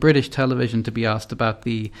arrived on British television to be asked about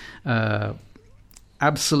the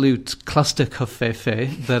absolute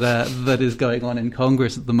clusterkerfuffle that is going on in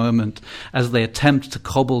Congress at the moment as they attempt to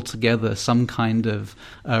cobble together some kind of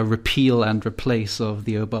repeal and replace of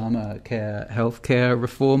the Obamacare healthcare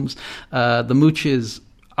reforms. The Mooch's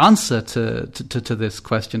answer to this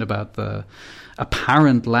question about the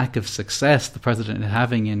apparent lack of success the president is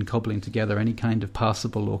having in cobbling together any kind of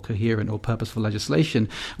passable or coherent or purposeful legislation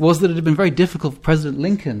was that it had been very difficult for President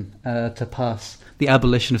Lincoln to pass the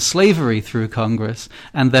abolition of slavery through Congress,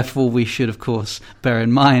 and therefore we should, of course, bear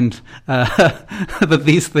in mind that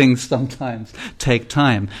these things sometimes take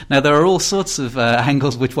time. Now, there are all sorts of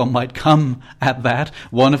angles which one might come at that.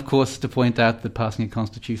 One, of course, is to point out that passing a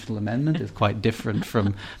constitutional amendment is quite different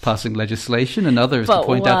from passing legislation. Another is to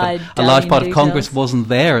point out that a large part of Congress wasn't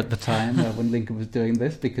there at the time when Lincoln was doing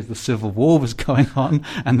this because the Civil War was going on,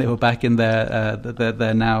 and they were back in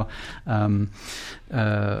their now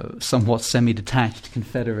somewhat semi-detached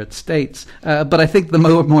Confederate states. But I think the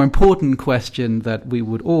more important question that we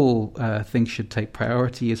would all think should take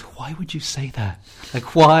priority is, why would you say that?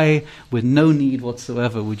 Like, why, with no need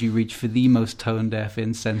whatsoever, would you reach for the most tone-deaf,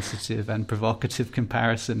 insensitive, and provocative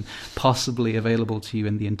comparison possibly available to you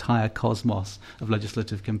in the entire cosmos of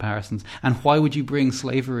legislative comparisons? And why would you bring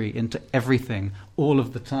slavery into everything all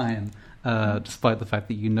of the time? Despite the fact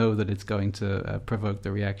that you know that it's going to provoke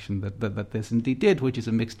the reaction that this indeed did, which is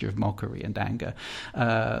a mixture of mockery and anger.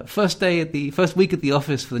 First week at the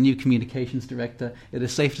office for the new communications director, it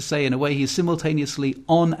is safe to say, in a way, he's simultaneously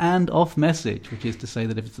on and off message, which is to say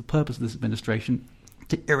that if it's the purpose of this administration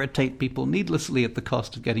to irritate people needlessly at the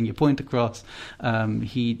cost of getting your point across,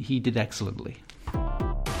 he did excellently.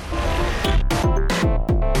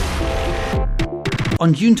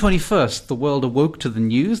 On June 21st, the world awoke to the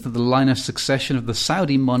news that the line of succession of the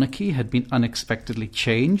Saudi monarchy had been unexpectedly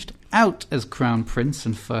changed. Out as crown prince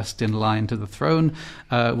and first in line to the throne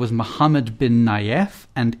was Mohammed bin Nayef,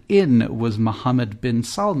 and in was Mohammed bin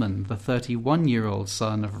Salman, the 31-year-old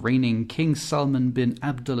son of reigning King Salman bin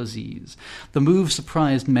Abdulaziz. The move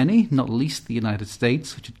surprised many, not least the United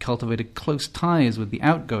States, which had cultivated close ties with the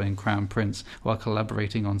outgoing crown prince while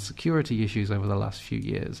collaborating on security issues over the last few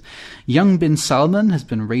years. Young bin Salman has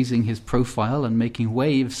been raising his profile and making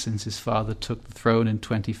waves since his father took the throne in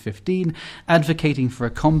 2015, advocating for a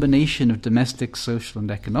combination of domestic, social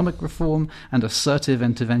and economic reform and assertive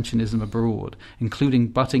interventionism abroad, including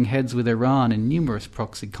butting heads with Iran in numerous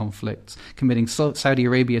proxy conflicts, committing Saudi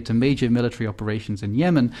Arabia to major military operations in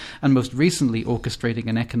Yemen, and most recently orchestrating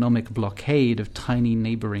an economic blockade of tiny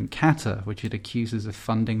neighbouring Qatar, which it accuses of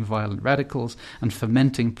funding violent radicals and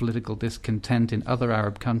fomenting political discontent in other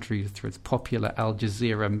Arab countries through its popular Al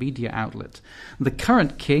Jazeera media outlet. The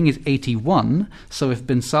current king is 81, so if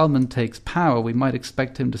bin Salman takes power, we might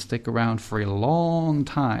expect him to stick around for a long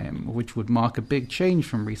time, which would mark a big change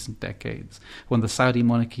from recent decades, when the Saudi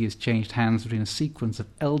monarchy has changed hands between a sequence of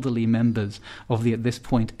elderly members of the, at this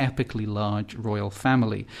point, epically large royal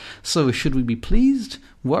family. So should we be pleased,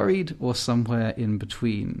 worried, or somewhere in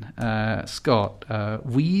between? Scott,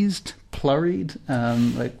 wheezed, plurried?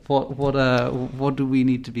 What do we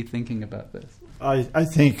need to be thinking about this? I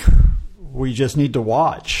think we just need to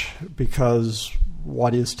watch, because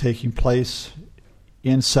what is taking place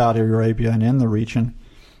in Saudi Arabia and in the region,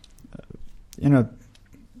 in an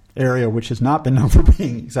area which has not been known for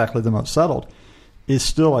being exactly the most settled, is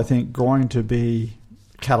still, I think, going to be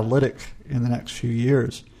catalytic in the next few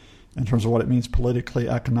years in terms of what it means politically,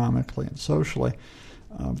 economically, and socially.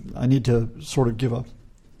 I need to sort of give a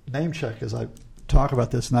name check as I talk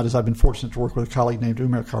about this, and that is I've been fortunate to work with a colleague named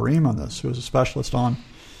Umar Karim on this, who is a specialist on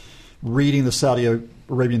reading the Saudi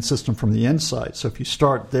Arabian system from the inside. So if you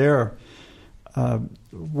start there,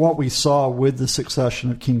 what we saw with the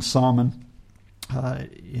succession of King Salman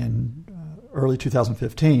in early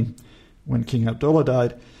 2015, when King Abdullah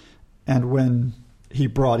died, and when he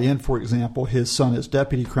brought in, for example, his son as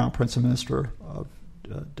Deputy Crown Prince and Minister of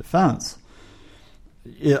Defense,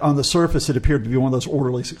 on the surface it appeared to be one of those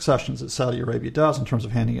orderly successions that Saudi Arabia does in terms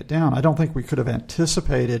of handing it down. I don't think we could have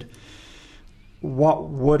anticipated what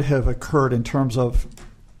would have occurred in terms of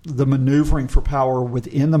the maneuvering for power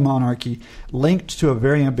within the monarchy linked to a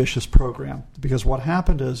very ambitious program. Because what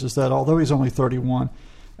happened is that although he's only 31,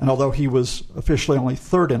 and although he was officially only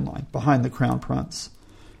third in line behind the Crown Prince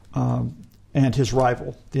and his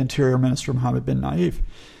rival, the Interior Minister Mohammed bin Nayef,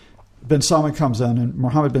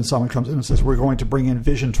 Mohammed bin Salman comes in and says, we're going to bring in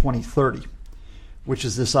Vision 2030, which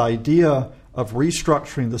is this idea of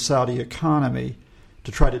restructuring the Saudi economy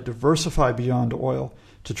to try to diversify beyond oil,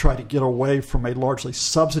 to try to get away from a largely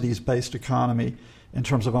subsidies-based economy in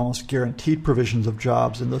terms of almost guaranteed provisions of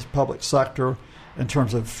jobs in the public sector, in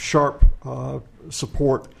terms of sharp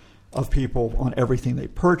support of people on everything they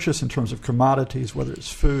purchase, in terms of commodities, whether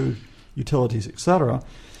it's food, utilities, etc.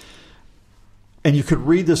 And you could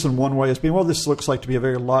read this in one way as being, well, this looks like to be a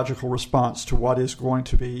very logical response to what is going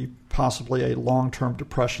to be possibly a long-term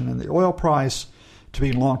depression in the oil price, to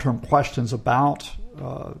be long-term questions about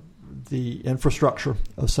the infrastructure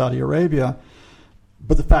of Saudi Arabia.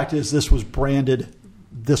 But the fact is, this was branded,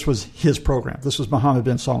 this was his program. This was Mohammed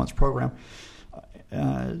bin Salman's program.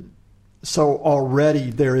 So already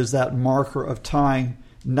there is that marker of tying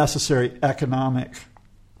necessary economic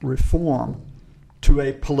reform to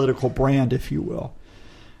a political brand, if you will.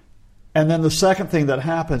 And then the second thing that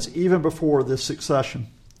happens, even before this succession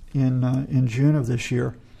in June of this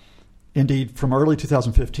year, indeed from early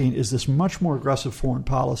 2015, is this much more aggressive foreign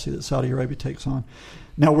policy that Saudi Arabia takes on.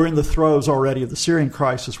 Now, we're in the throes already of the Syrian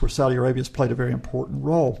crisis, where Saudi Arabia has played a very important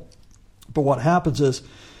role. But what happens is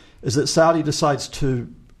that Saudi decides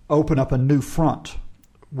to open up a new front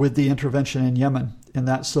with the intervention in Yemen in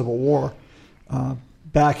that civil war,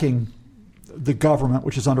 backing the government,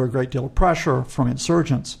 which is under a great deal of pressure from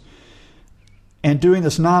insurgents, and doing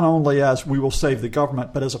this not only as we will save the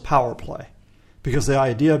government, but as a power play. Because the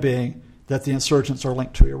idea being that the insurgents are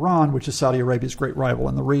linked to Iran, which is Saudi Arabia's great rival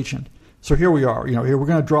in the region. So here we are. Here we're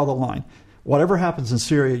going to draw the line. Whatever happens in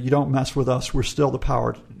Syria, you don't mess with us. We're still the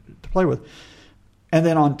power to play with. And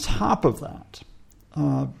then on top of that,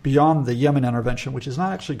 beyond the Yemen intervention, which has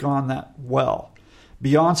not actually gone that well,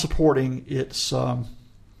 beyond supporting its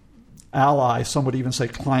ally, some would even say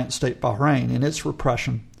client state Bahrain, in its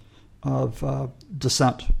repression of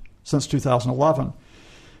dissent since 2011,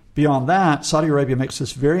 beyond that, Saudi Arabia makes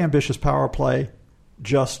this very ambitious power play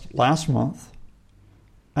just last month,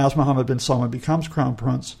 as Mohammed bin Salman becomes crown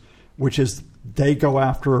prince, which is they go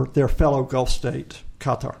after their fellow Gulf state,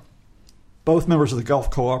 Qatar. Both members of the Gulf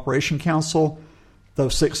Cooperation Council,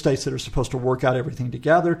 those 6 states that are supposed to work out everything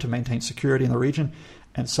together to maintain security in the region,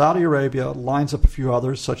 and Saudi Arabia lines up a few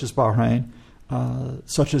others, such as Bahrain,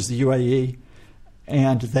 such as the UAE,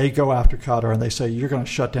 and they go after Qatar and they say, you're going to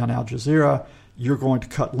shut down Al Jazeera, you're going to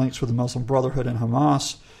cut links with the Muslim Brotherhood and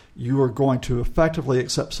Hamas, you are going to effectively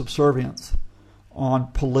accept subservience on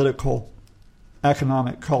political,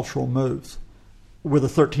 economic, cultural moves with a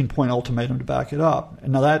 13-point ultimatum to back it up.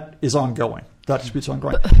 And now that is ongoing. That dispute's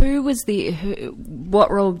ongoing. But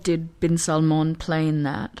what role did bin Salman play in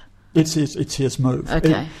that? It's his move.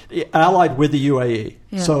 Okay. Allied with the UAE.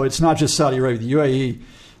 Yeah. So it's not just Saudi Arabia. The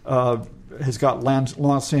UAE has got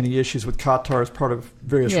long-standing issues with Qatar as part of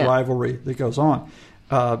various rivalry that goes on.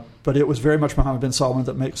 But it was very much Mohammed bin Salman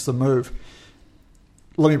that makes the move.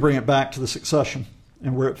 Let me bring it back to the succession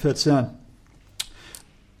and where it fits in.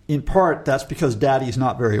 In part, that's because Daddy's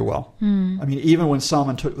not very well. I mean, even when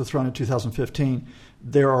Salman took the throne in 2015,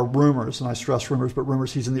 there are rumors, and I stress rumors, but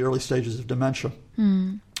rumors he's in the early stages of dementia.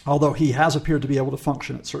 Although he has appeared to be able to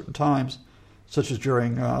function at certain times, such as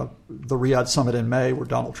during the Riyadh summit in May, where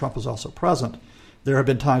Donald Trump was also present. There have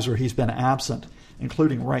been times where he's been absent,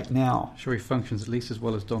 including right now. Sure, he functions at least as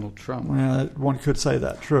well as Donald Trump. Well, one could say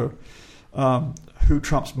that, true. Who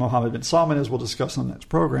Trump's Mohammed bin Salman is, we'll discuss on the next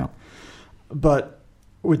program. But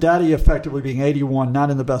with Daddy effectively being 81,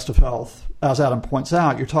 not in the best of health, as Adam points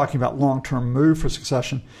out, you're talking about long-term move for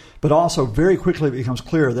succession, but also very quickly it becomes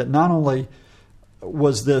clear that not only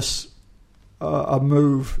was this a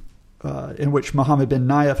move in which Mohammed bin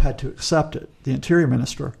Nayef had to accept it, the interior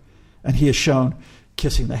minister, and he has shown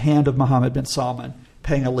kissing the hand of Mohammed bin Salman,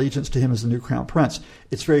 paying allegiance to him as the new crown prince.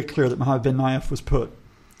 It's very clear that Mohammed bin Nayef was put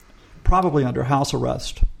probably under house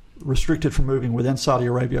arrest, restricted from moving within Saudi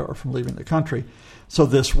Arabia or from leaving the country. So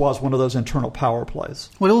this was one of those internal power plays.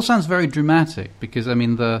 Well, it all sounds very dramatic because, I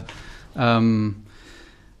mean, the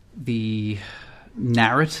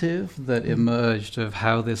narrative that emerged of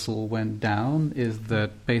how this all went down is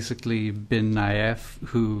that basically bin Nayef,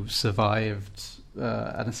 who survived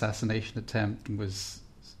an assassination attempt and was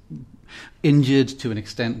injured to an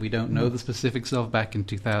extent we don't know the specifics of back in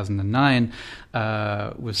 2009,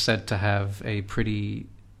 was said to have a pretty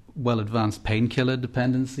well-advanced painkiller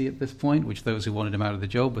dependency at this point, which those who wanted him out of the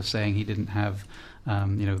job were saying he didn't have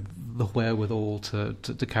the wherewithal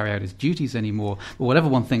to carry out his duties anymore. But whatever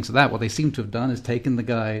one thinks of that, what they seem to have done is taken the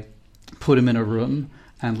guy, put him in a room,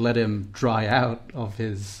 and let him dry out of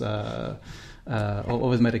his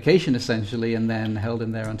medication, essentially, and then held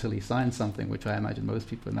him there until he signed something, which I imagine most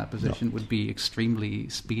people in that position would be extremely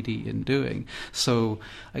speedy in doing. So,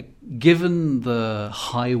 given the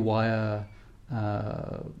high wire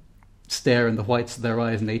stare in the whites of their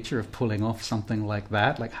eyes nature of pulling off something like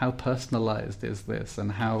that, like how personalized is this,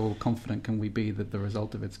 and how confident can we be that the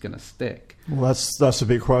result of it's going to stick? Well, that's a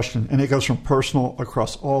big question, and it goes from personal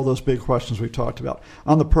across all those big questions we've talked about.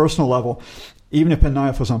 On the personal level, even if bin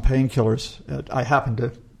Nayef was on painkillers, I happen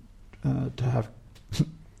to have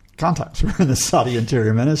contacts in the Saudi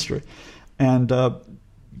Interior Ministry, and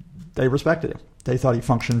they respected him. They thought he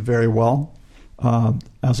functioned very well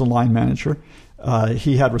as a line manager.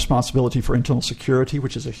 He had responsibility for internal security,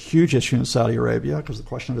 which is a huge issue in Saudi Arabia because the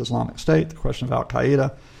question of Islamic State, the question of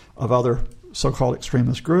Al-Qaeda, of other so-called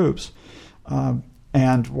extremist groups.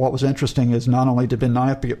 And what was interesting is not only did bin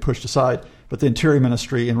Nayef get pushed aside, but the Interior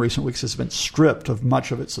Ministry in recent weeks has been stripped of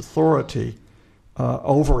much of its authority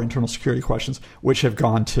over internal security questions, which have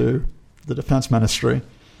gone to the Defense Ministry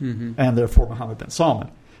and therefore Mohammed bin Salman.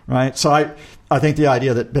 Right? So I think the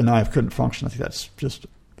idea that bin Nayef couldn't function, I think that's just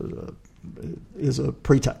is a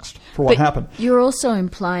pretext for what happened. You're also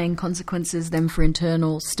implying consequences then for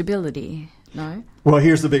internal stability, no? Well,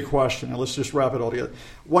 here's the big question, and let's just wrap it all together.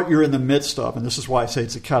 What you're in the midst of, and this is why I say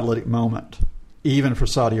it's a catalytic moment, even for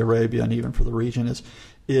Saudi Arabia and even for the region,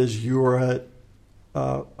 is you're at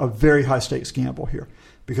a very high-stakes gamble here.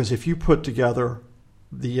 Because if you put together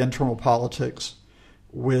the internal politics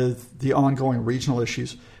with the ongoing regional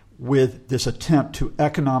issues, with this attempt to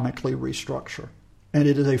economically restructure, and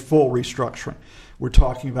it is a full restructuring. We're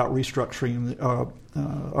talking about restructuring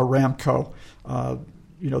Aramco,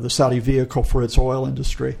 the Saudi vehicle for its oil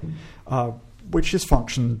industry, which has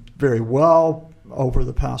functioned very well over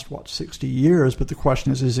the past, 60 years. But the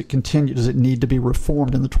question is it continue? Does it need to be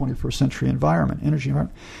reformed in the 21st century energy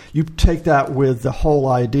environment? You take that with the whole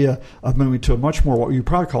idea of moving to a much more what you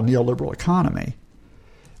probably call neoliberal economy.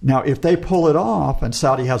 Now, if they pull it off, and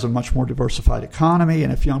Saudi has a much more diversified economy,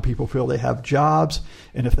 and if young people feel they have jobs,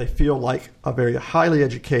 and if they feel like a very highly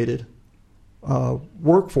educated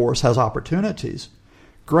workforce has opportunities,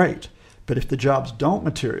 great. But if the jobs don't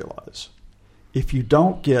materialize, if you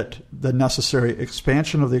don't get the necessary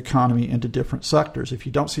expansion of the economy into different sectors, if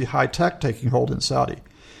you don't see high tech taking hold in Saudi,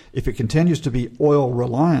 if it continues to be oil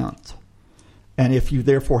reliant, and if you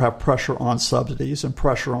therefore have pressure on subsidies and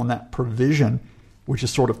pressure on that provision, which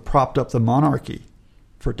has sort of propped up the monarchy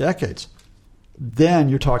for decades, then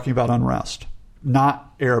you're talking about unrest.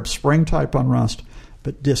 Not Arab Spring type unrest,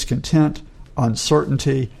 but discontent,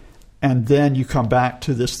 uncertainty, and then you come back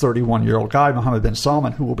to this 31-year-old guy, Mohammed bin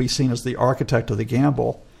Salman, who will be seen as the architect of the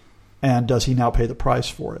gamble, and does he now pay the price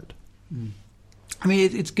for it? I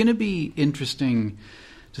mean, it's going to be interesting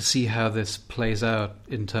to see how this plays out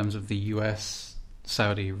in terms of the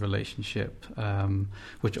U.S.-Saudi relationship,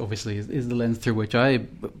 which obviously is the lens through which I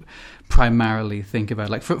primarily think about,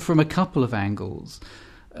 like from a couple of angles.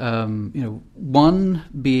 One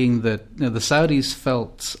being that the Saudis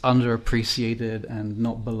felt underappreciated and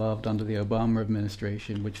not beloved under the Obama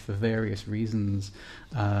administration, which for various reasons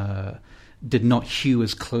did not hew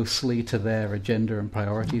as closely to their agenda and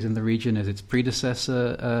priorities in the region as its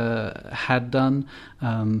predecessor had done,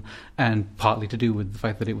 and partly to do with the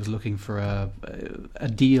fact that it was looking for a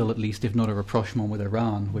deal, at least, if not a rapprochement with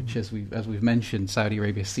Iran, which, as we've mentioned, Saudi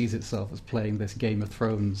Arabia sees itself as playing this Game of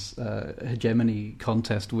Thrones hegemony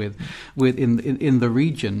contest with in the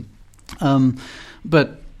region. But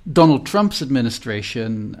Donald Trump's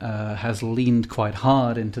administration has leaned quite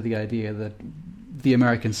hard into the idea that the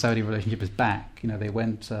American-Saudi relationship is back. They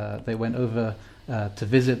went over to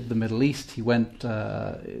visit the Middle East. He went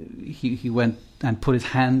and put his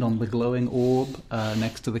hand on the glowing orb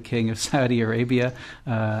next to the King of Saudi Arabia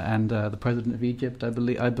and the President of Egypt.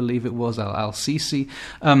 I believe it was Al-Sisi.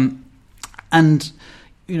 And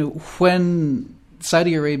when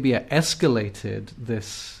Saudi Arabia escalated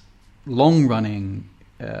this long-running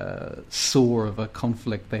sore of a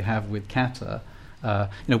conflict they have with Qatar.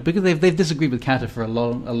 Because they've disagreed with Qatar for a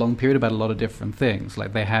long period about a lot of different things.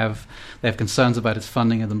 Like they have concerns about its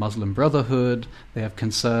funding of the Muslim Brotherhood. They have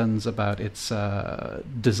concerns about its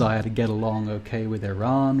desire to get along okay with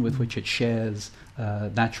Iran, with which it shares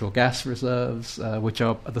natural gas reserves, which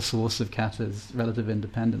are the source of Qatar's relative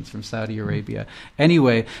independence from Saudi Arabia.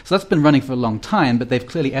 Anyway, so that's been running for a long time, but they've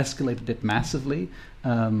clearly escalated it massively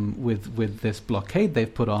with this blockade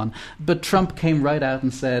they've put on. But Trump came right out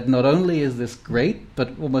and said, not only is this great,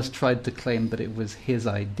 but almost tried to claim that it was his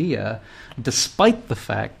idea, despite the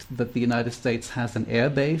fact that the United States has an air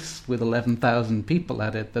base with 11,000 people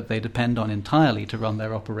at it that they depend on entirely to run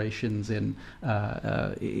their operations in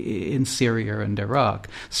Syria and Iraq.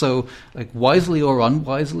 So, like, wisely or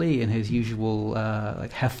unwisely, in his usual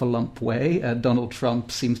heffalump way, Donald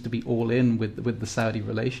Trump seems to be all in with the Saudi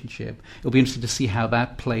relationship. It'll be interesting to see how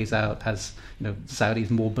that plays out as Saudi's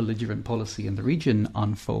more belligerent policy in the region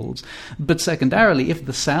unfolds. But secondarily, if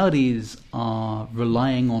the Saudis are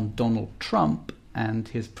relying on Donald Trump and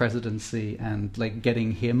his presidency and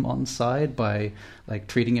getting him on side by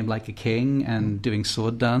treating him like a king and doing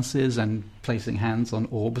sword dances and placing hands on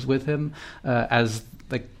orbs with him as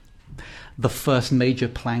the first major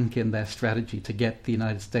plank in their strategy to get the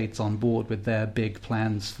United States on board with their big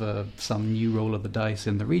plans for some new roll of the dice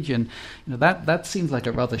in the region, that seems like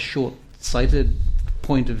a rather short-sighted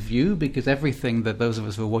point of view, because everything that those of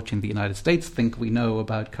us who are watching the United States think we know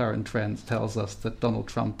about current trends tells us that Donald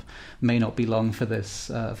Trump may not be long for this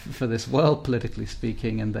world, politically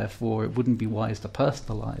speaking, and therefore it wouldn't be wise to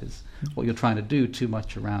personalize what you're trying to do too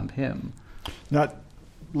much around him. Now,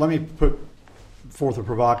 let me put forth a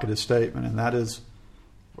provocative statement, and that is,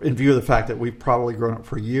 in view of the fact that we've probably grown up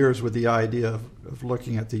for years with the idea of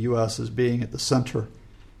looking at the U.S. as being at the center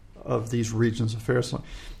of these regions' affairs.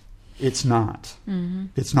 It's not. Mm-hmm.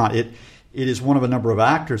 It's not. It is one of a number of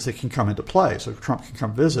actors that can come into play. So Trump can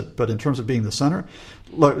come visit. But in terms of being the center,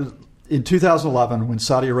 look, in 2011, when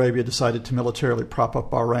Saudi Arabia decided to militarily prop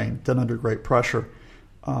up Bahrain, then under great pressure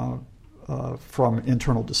from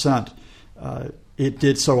internal dissent, it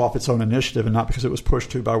did so off its own initiative and not because it was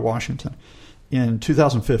pushed to by Washington. In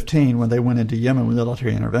 2015, when they went into Yemen with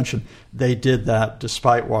military intervention, they did that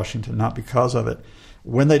despite Washington, not because of it.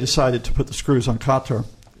 When they decided to put the screws on Qatar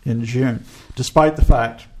in June, despite the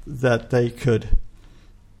fact that they could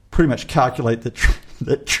pretty much calculate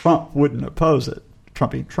that Trump wouldn't oppose it,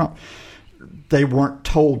 Trump being Trump, they weren't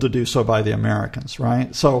told to do so by the Americans,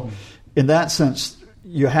 right? So in that sense,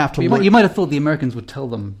 you have to you might have thought the Americans would tell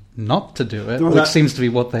them not to do it, which seems to be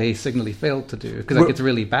what they signally failed to do, because it's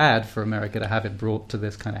really bad for America to have it brought to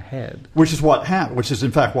this kind of head. Which is what happened. Which is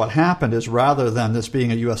in fact what happened. Is rather than this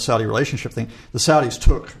being a U.S.-Saudi relationship thing, the Saudis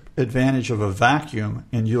took advantage of a vacuum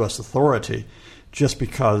in U.S. authority just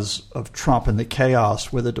because of Trump and the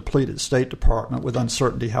chaos with a depleted State Department, with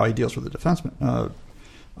uncertainty how he deals with the Defense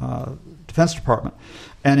Department,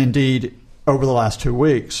 and indeed, over the last 2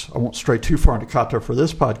 weeks, I won't stray too far into Qatar for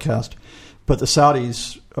this podcast, but the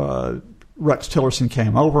Saudis, Rex Tillerson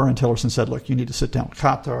came over, and Tillerson said, look, you need to sit down with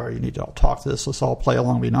Qatar, you need to all talk to this, let's all play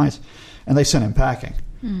along, be nice. And they sent him packing.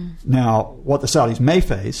 Now, what the Saudis may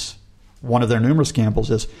face, one of their numerous gambles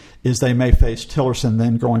is they may face Tillerson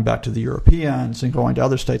then going back to the Europeans and going to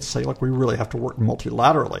other states and say, look, we really have to work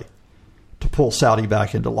multilaterally to pull Saudi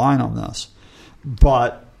back into line on this.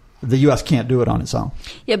 But the U.S. can't do it on its own.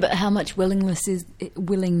 Yeah, but how much willingness is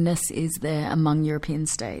there among European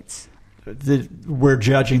states? We're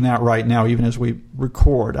judging that right now, even as we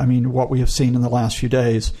record. I mean, what we have seen in the last few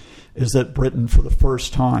days is that Britain, for the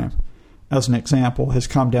first time, as an example, has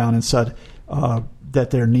come down and said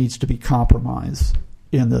that there needs to be compromise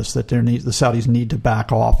in this, that the Saudis need to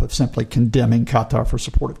back off of simply condemning Qatar for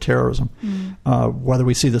support of terrorism. Whether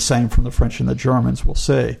we see the same from the French and the Germans, we'll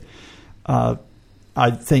see.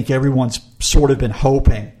 I think everyone's sort of been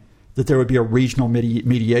hoping that there would be a regional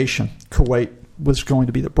mediation. Kuwait was going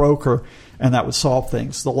to be the broker, and that would solve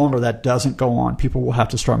things. The longer that doesn't go on, people will have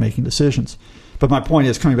to start making decisions. But my point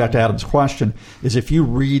is, coming back to Adam's question, is if you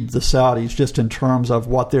read the Saudis just in terms of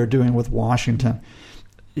what they're doing with Washington,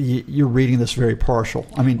 you're reading this very partial.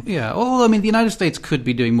 I mean, yeah. Although, I mean, the United States could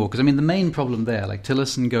be doing more, because I mean, the main problem there, like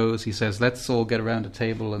Tillerson goes, he says, "Let's all get around a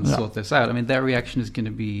table and sort this out." I mean, their reaction is going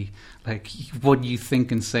to be like, "What you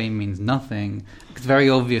think and say means nothing." It's very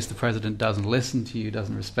obvious the president doesn't listen to you,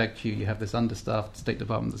 doesn't respect you. You have this understaffed State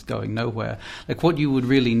Department that's going nowhere. Like, what you would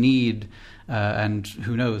really need. And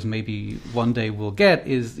who knows, maybe one day we'll get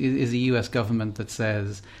is a U.S. government that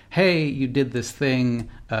says, hey, you did this thing,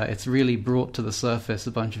 it's really brought to the surface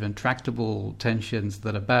a bunch of intractable tensions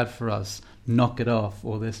that are bad for us. knock it off,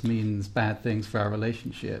 or this means bad things for our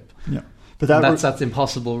relationship. Yeah. But that's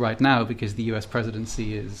impossible right now because the US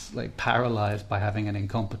presidency is like paralyzed by having an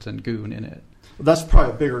incompetent goon in it. That's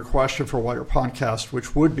probably a bigger question for a wider podcast,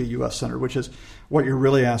 which would be U.S. centered, which is what you're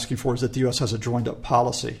really asking for is that the U.S. has a joined-up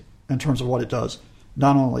policy in terms of what it does,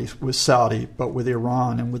 not only with Saudi, but with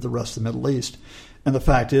Iran and with the rest of the Middle East. And the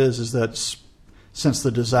fact is that since the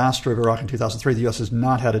disaster of Iraq in 2003, the U.S. has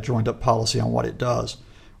not had a joined-up policy on what it does,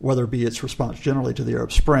 whether it be its response generally to the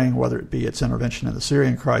Arab Spring, whether it be its intervention in the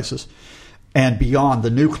Syrian crisis, and beyond the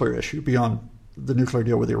nuclear issue, beyond the nuclear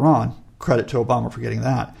deal with Iran. Credit to Obama for getting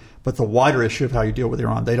that. But the wider issue of how you deal with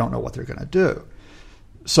Iran, they don't know what they're going to do.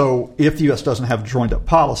 So if the U.S. doesn't have a joined-up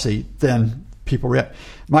policy, then people react.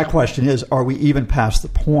 My question is, are we even past the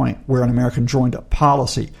point where an American joined-up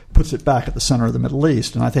policy puts it back at the center of the Middle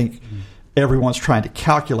East? And I think everyone's trying to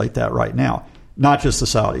calculate that right now. Not just the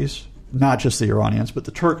Saudis, not just the Iranians, but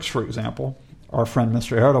the Turks, for example, our friend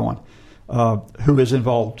Mr. Erdogan, who is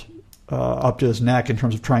involved up to his neck in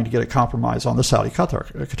terms of trying to get a compromise on the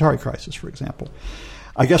Saudi-Qatari crisis, for example.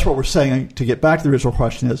 I guess what we're saying, to get back to the original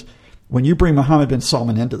question, is when you bring Mohammed bin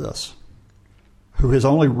Salman into this, who has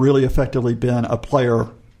only really effectively been a player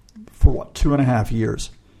for, 2.5 years,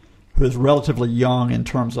 who is relatively young in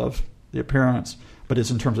terms of the appearance, but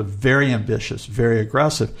is in terms of very ambitious, very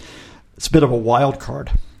aggressive, it's a bit of a wild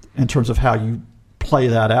card in terms of how you play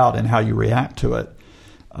that out and how you react to it,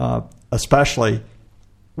 especially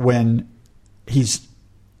when he's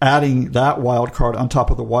adding that wild card on top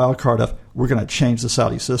of the wild card of we're going to change the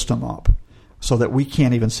Saudi system up so that we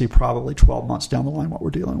can't even see probably 12 months down the line what we're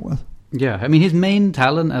dealing with. Yeah, I mean, his main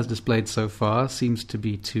talent as displayed so far seems to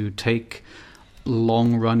be to take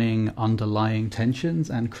long-running underlying tensions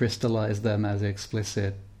and crystallize them as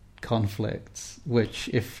explicit conflicts, which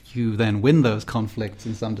if you then win those conflicts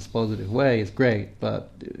in some dispositive way is great,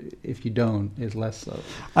 but if you don't, is less so.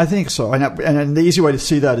 I think so. And the easy way to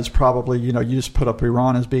see that is probably, you just put up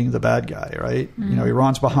Iran as being the bad guy, right? Mm-hmm.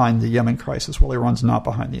 Iran's behind the Yemen crisis. Well, Iran's not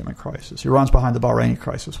behind the Yemen crisis. Iran's behind the Bahraini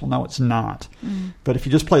crisis. Well, no, it's not. Mm-hmm. But if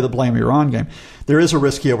you just play the blame Iran game, there is a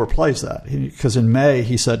risk he overplays that. Because in May,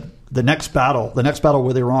 he said the next battle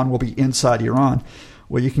with Iran will be inside Iran.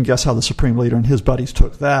 Well, you can guess how the Supreme Leader and his buddies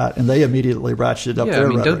took that, and they immediately ratcheted up their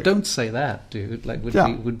rhetoric. Don't say that, dude.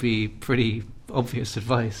 Would be pretty obvious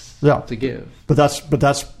advice to give. But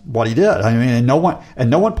that's what he did. I mean, and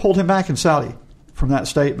no one pulled him back in Saudi from that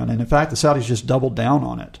statement. And in fact, the Saudis just doubled down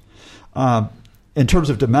on it. In terms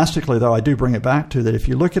of domestically, though, I do bring it back to that if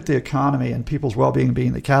you look at the economy and people's well-being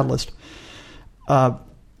being the catalyst,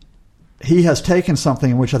 he has taken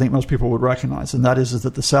something which I think most people would recognize, and that is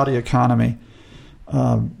that the Saudi economy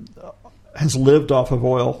has lived off of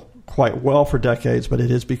oil quite well for decades, but it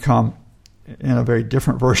has become, in a very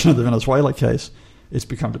different version of the Venezuela case, it's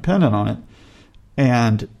become dependent on it.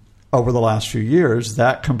 And over the last few years,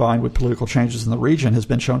 that combined with political changes in the region has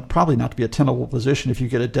been shown probably not to be a tenable position if you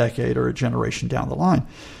get a decade or a generation down the line.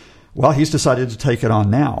 Well, he's decided to take it on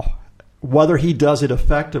now. Whether he does it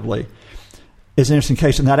effectively is an interesting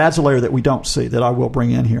case, and that adds a layer that we don't see, that I will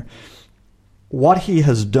bring in here. What he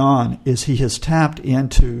has done is he has tapped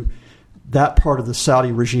into that part of the Saudi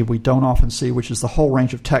regime we don't often see, which is the whole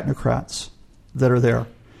range of technocrats that are there,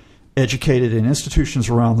 educated in institutions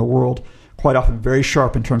around the world, quite often very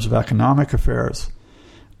sharp in terms of economic affairs,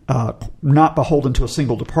 not beholden to a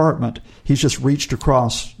single department. He's just reached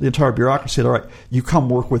across the entire bureaucracy and said, all right, you come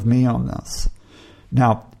work with me on this.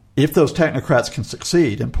 Now, if those technocrats can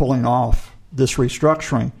succeed in pulling off this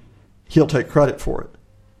restructuring, he'll take credit for it.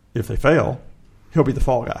 If they fail, he'll be the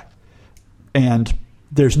fall guy. And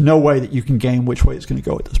there's no way that you can game which way it's going to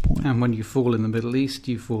go at this point. And when you fall in the Middle East,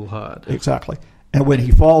 you fall hard. Exactly. And when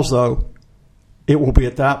he falls, though, it will be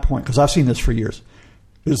at that point, because I've seen this for years,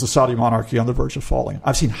 is the Saudi monarchy on the verge of falling.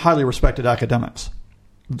 I've seen highly respected academics,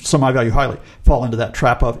 some I value highly, fall into that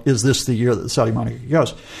trap of, is this the year that the Saudi monarchy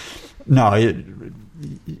goes? No,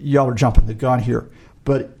 y'all are jumping the gun here.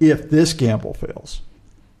 But if this gamble fails,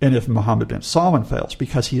 and if Mohammed bin Salman fails,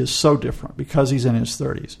 because he is so different, because he's in his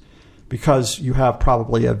 30s, because you have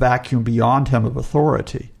probably a vacuum beyond him of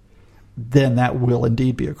authority, then that will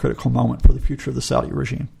indeed be a critical moment for the future of the Saudi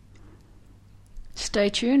regime. Stay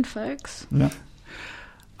tuned, folks. Yeah.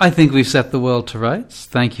 I think we've set the world to rights.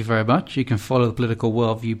 Thank you very much. You can follow the Political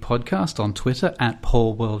Worldview podcast on Twitter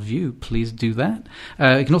 @PaulWorldView. Please do that.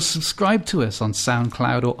 You can also subscribe to us on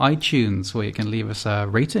SoundCloud or iTunes, where you can leave us a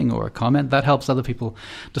rating or a comment. That helps other people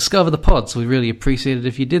discover the pod, so we really appreciate it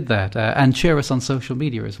if you did that. And share us on social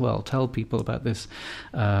media as well. Tell people about this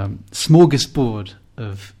smorgasbord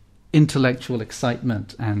of intellectual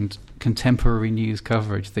excitement and contemporary news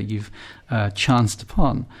coverage that you've chanced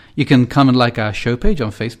upon. You can come and like our show page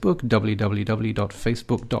on Facebook,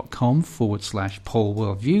 www.facebook.com/Pole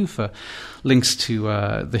Worldview, for links to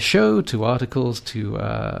the show, to articles, to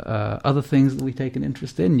other things that we take an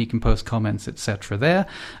interest in. You can post comments, etc. there.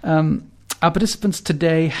 Our participants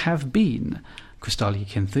today have been Christalla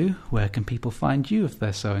Yakinthou. Where can people find you if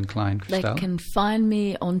they're so inclined, Christalla? They can find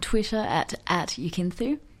me on Twitter at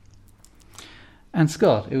Yakinthou. And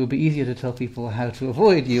Scott, it would be easier to tell people how to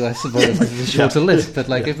avoid you, I suppose, because it's a shorter list. But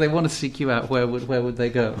if they want to seek you out, where would they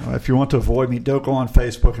go? If you want to avoid me, don't go on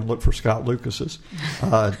Facebook and look for Scott Lucas's.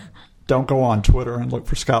 Don't go on Twitter and look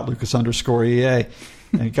for Scott Lucas _EA.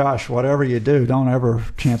 And gosh, whatever you do, don't ever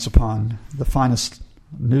chance upon the finest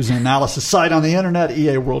news and analysis site on the internet,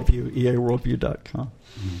 EA Worldview, eaworldview.com.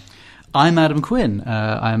 I'm Adam Quinn.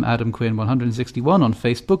 I'm Adam Quinn 161 on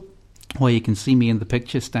Facebook, where you can see me in the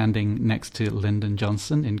picture standing next to Lyndon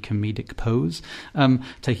Johnson in comedic pose,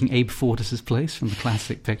 taking Abe Fortas's place from the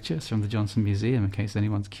classic pictures from the Johnson Museum, in case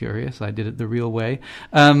anyone's curious. I did it the real way.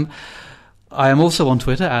 I am also on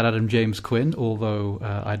Twitter at Adam James Quinn, although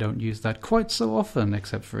I don't use that quite so often,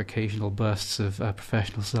 except for occasional bursts of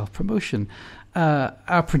professional self-promotion.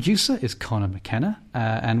 Our producer is Connor McKenna,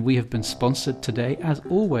 and we have been sponsored today, as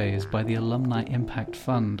always, by the Alumni Impact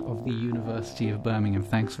Fund of the University of Birmingham.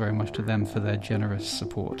 Thanks very much to them for their generous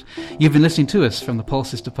support. You've been listening to us from the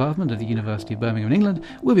Pulsis Department of the University of Birmingham in England.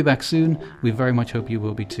 We'll be back soon. We very much hope you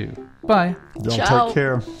will be too. Bye. Y'all Ciao. take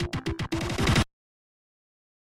care.